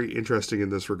very interesting in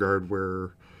this regard,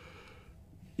 where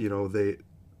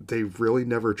they really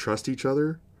never trust each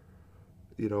other.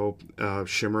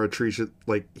 Shimra treats it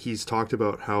like, he's talked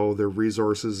about how their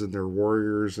resources and their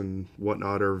warriors and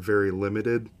whatnot are very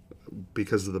limited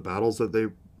because of the battles that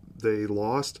they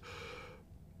lost,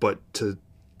 but to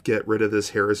get rid of this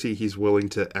heresy, he's willing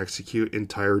to execute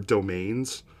entire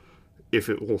domains if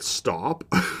it will stop.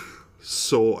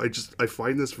 So I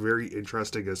find this very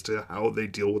interesting as to how they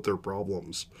deal with their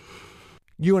problems.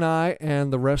 You and I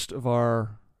and the rest of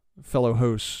our fellow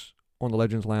hosts on the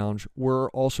Legends Lounge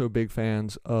were also big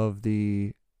fans of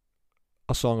the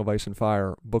A Song of Ice and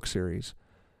Fire book series.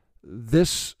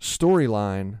 This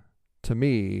storyline, to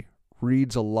me,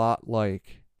 reads a lot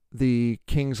like the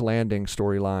King's Landing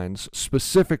storylines,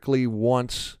 specifically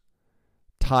once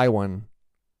Tywin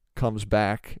comes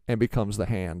back and becomes the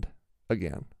Hand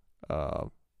again.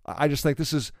 I just think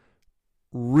this is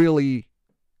really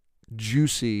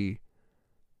juicy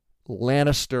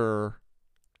Lannister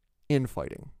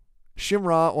infighting.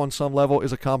 Shimra, on some level,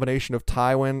 is a combination of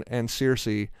Tywin and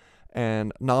Cersei,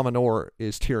 and Nominor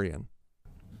is Tyrion.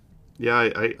 Yeah,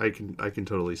 I can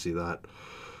totally see that.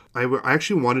 I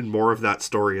actually wanted more of that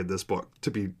story in this book, to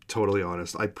be totally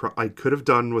honest. I could have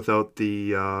done without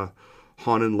the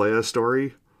Han and Leia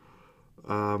story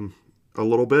a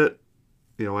little bit.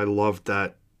 I loved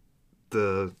that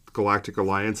the Galactic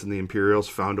Alliance and the Imperials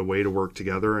found a way to work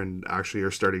together and actually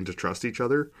are starting to trust each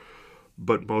other.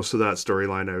 But most of that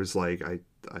storyline, I was like,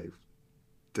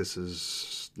 this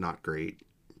is not great.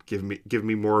 Give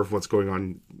me more of what's going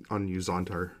on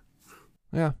Yuuzhan.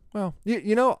 Yeah, well,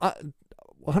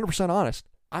 100% honest,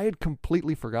 I had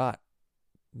completely forgot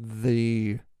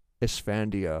the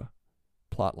Isfandia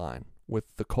plotline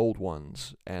with the Cold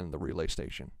Ones and the relay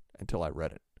station until I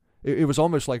read it. It was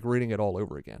almost like reading it all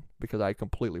over again because I had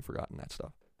completely forgotten that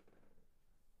stuff.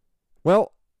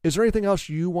 Well, is there anything else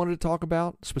you wanted to talk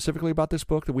about, specifically about this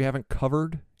book, that we haven't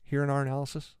covered here in our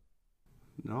analysis?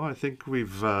 No, I think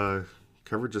we've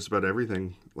covered just about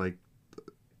everything. Like,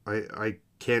 I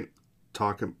can't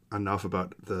talk enough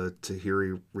about the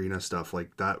Tahiri Rena stuff.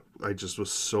 Like that, I just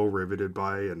was so riveted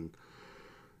by, and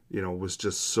was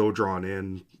just so drawn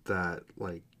in that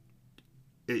like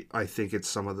I think it's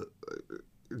some of the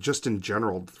just in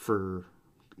general for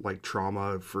like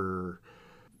trauma, for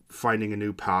finding a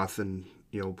new path and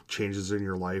changes in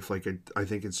your life. Like I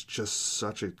think it's just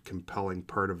such a compelling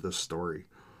part of this story.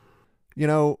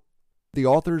 The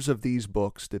authors of these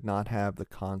books did not have the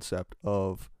concept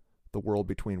of the world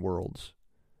between worlds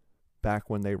back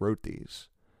when they wrote these.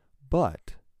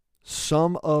 But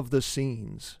some of the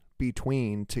scenes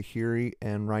between Tahiri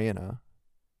and Rayena,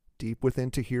 deep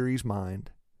within Tahiri's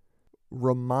mind,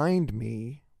 remind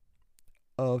me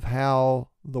of how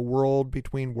the world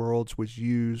between worlds was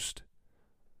used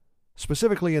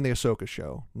specifically in the Ahsoka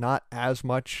show, not as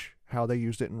much how they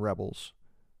used it in Rebels.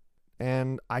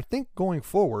 And I think going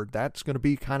forward, that's going to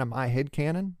be kind of my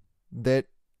headcanon, that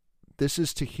this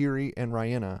is Tahiri and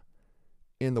Rayena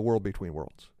in the world between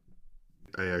worlds.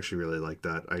 I actually really like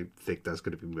that. I think that's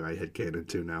going to be my headcanon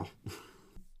too now.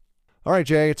 All right,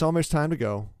 Jay, it's almost time to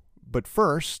go. But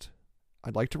first,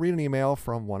 I'd like to read an email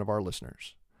from one of our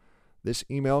listeners. This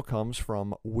email comes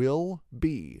from Will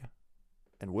B.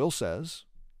 And Will says,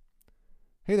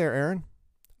 "Hey there, Aaron.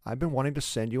 I've been wanting to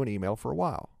send you an email for a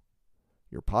while.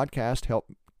 Your podcast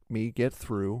helped me get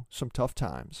through some tough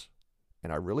times,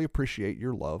 and I really appreciate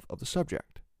your love of the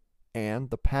subject and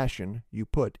the passion you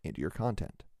put into your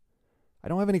content. I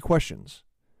don't have any questions,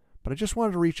 but I just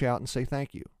wanted to reach out and say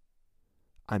thank you.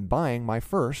 I'm buying my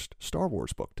first Star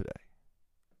Wars book today."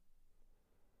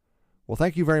 Well,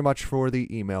 thank you very much for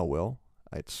the email, Will.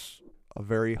 It's a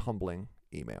very humbling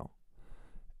email.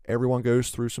 Everyone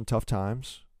goes through some tough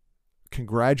times.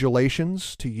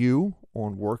 Congratulations to you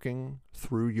on working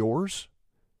through yours.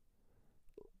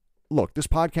 Look, this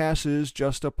podcast is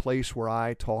just a place where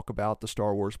I talk about the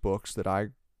Star Wars books that I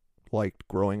liked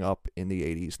growing up in the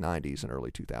 80s, 90s, and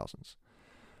early 2000s.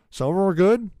 Some of them are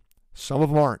good, some of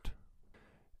them aren't.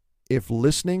 If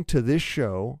listening to this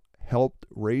show helped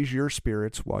raise your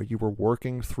spirits while you were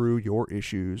working through your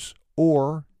issues,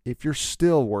 or if you're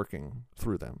still working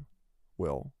through them,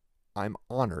 Will, I'm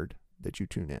honored that you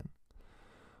tune in.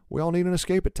 We all need an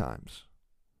escape at times.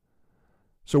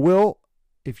 So, Will,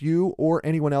 if you or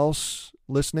anyone else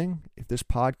listening, if this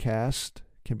podcast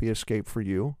can be escape for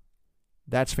you,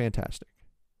 that's fantastic.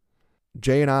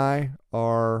 Jay and I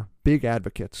are big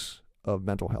advocates of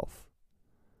mental health.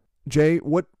 Jay,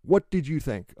 what did you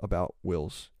think about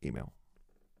Will's email?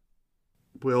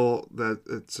 Will,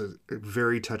 it's a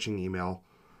very touching email.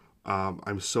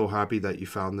 I'm so happy that you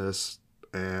found this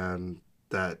and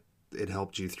that it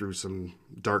helped you through some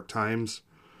dark times.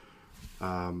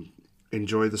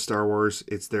 Enjoy the Star Wars.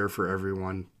 It's there for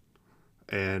everyone.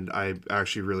 And I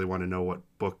actually really want to know what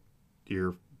book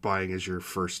you're buying as your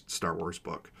first Star Wars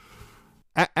book.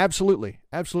 Absolutely.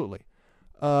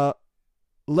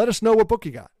 Let us know what book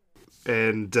you got.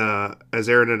 And as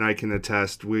Aaron and I can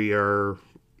attest, we are,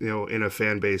 in a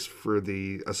fan base for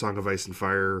the A Song of Ice and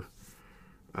Fire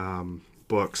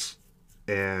books,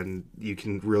 and you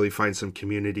can really find some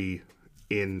community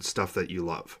in stuff that you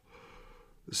love.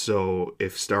 So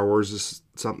if Star Wars is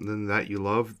something that you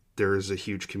love, there is a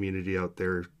huge community out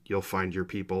there. You'll find your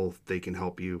people. They can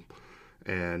help you.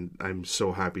 And I'm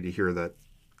so happy to hear that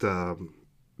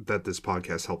that this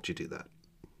podcast helped you do that.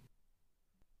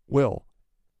 Will,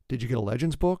 did you get a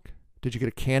Legends book? Did you get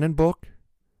a canon book?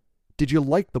 Did you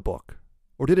like the book?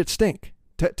 Or did it stink?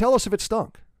 Tell us if it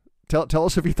stunk. Tell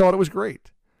us if you thought it was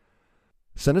great.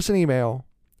 Send us an email.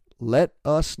 Let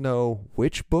us know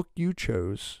which book you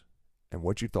chose and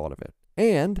what you thought of it.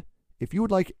 And if you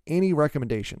would like any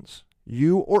recommendations,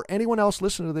 you or anyone else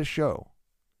listening to this show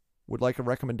would like a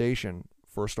recommendation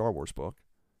for a Star Wars book,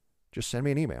 just send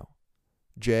me an email.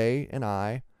 Jay and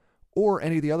I, or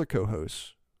any of the other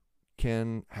co-hosts,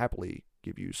 can happily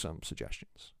give you some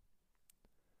suggestions.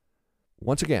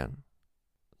 Once again,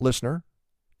 listener,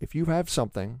 if you have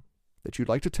something that you'd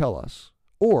like to tell us,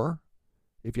 or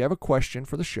if you have a question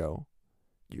for the show,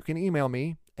 you can email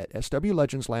me at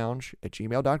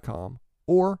swlegendslounge@gmail.com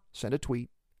or send a tweet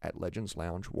at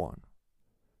legendslounge1.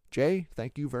 Jay,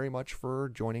 thank you very much for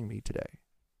joining me today.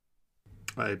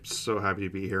 I'm so happy to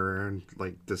be here, Aaron.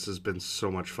 This has been so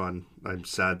much fun. I'm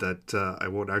sad that I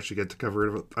won't actually get to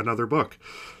cover another book.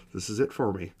 This is it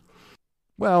for me.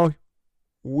 Well,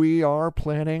 we are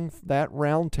planning that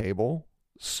round table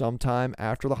sometime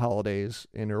after the holidays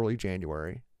in early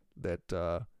January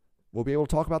that we'll be able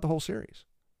to talk about the whole series.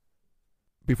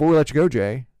 Before we let you go,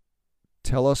 Jay,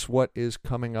 tell us what is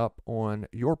coming up on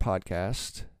your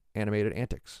podcast, Animated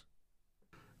Antics.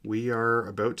 We are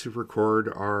about to record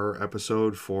our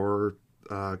episode for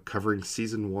covering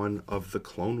Season 1 of The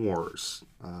Clone Wars.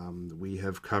 We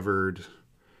have covered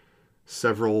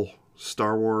several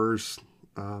Star Wars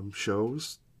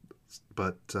shows,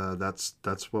 but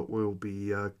that's what we'll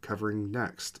be covering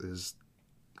next, is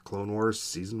Clone Wars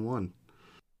Season 1.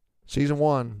 Season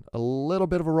 1, a little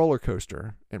bit of a roller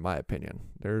coaster, in my opinion.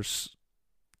 There's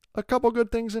a couple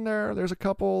good things in there. There's a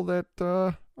couple that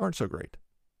aren't so great.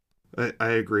 I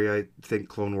agree. I think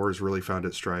Clone Wars really found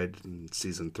its stride in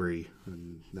Season 3,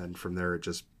 and then from there it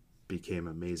just became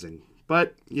amazing.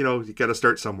 But, you got to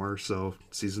start somewhere, so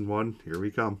Season 1, here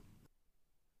we come.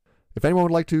 If anyone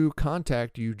would like to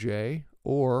contact you, Jay,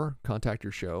 or contact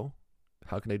your show,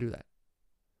 how can they do that?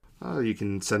 You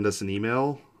can send us an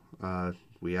email.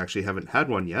 We actually haven't had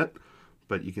one yet,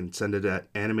 but you can send it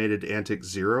at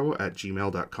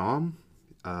animatedantic0@gmail.com.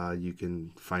 You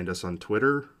can find us on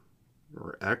Twitter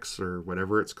or X or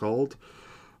whatever it's called,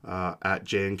 at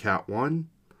JandCat1.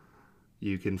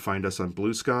 You can find us on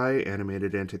Blue Sky,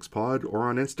 Animated Antics Pod, or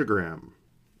on Instagram,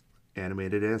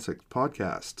 Animated Antics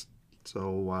Podcast.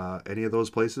 So any of those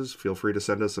places, feel free to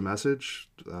send us a message.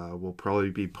 We'll probably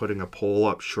be putting a poll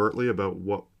up shortly about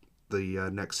what the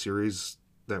next series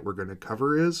that we're going to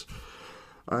cover is.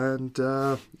 And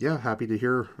happy to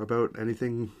hear about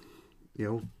anything.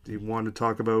 You want to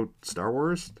talk about Star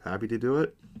Wars? Happy to do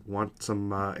it. Want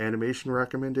some animation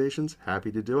recommendations?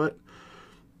 Happy to do it.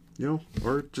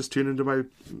 Or just tune into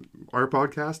our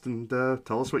podcast and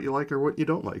tell us what you like or what you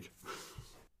don't like.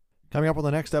 Coming up on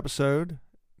the next episode,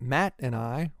 Matt and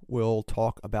I will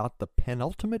talk about the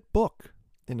penultimate book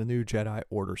in the new Jedi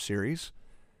Order series,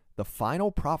 The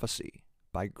Final Prophecy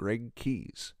by Greg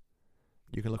Keyes.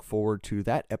 You can look forward to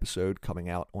that episode coming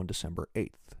out on December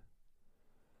 8th.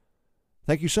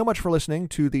 Thank you so much for listening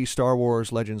to the Star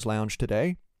Wars Legends Lounge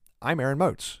today. I'm Aaron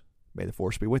Motes. May the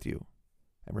Force be with you.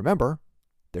 And remember,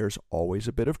 there's always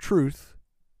a bit of truth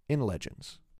in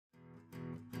Legends.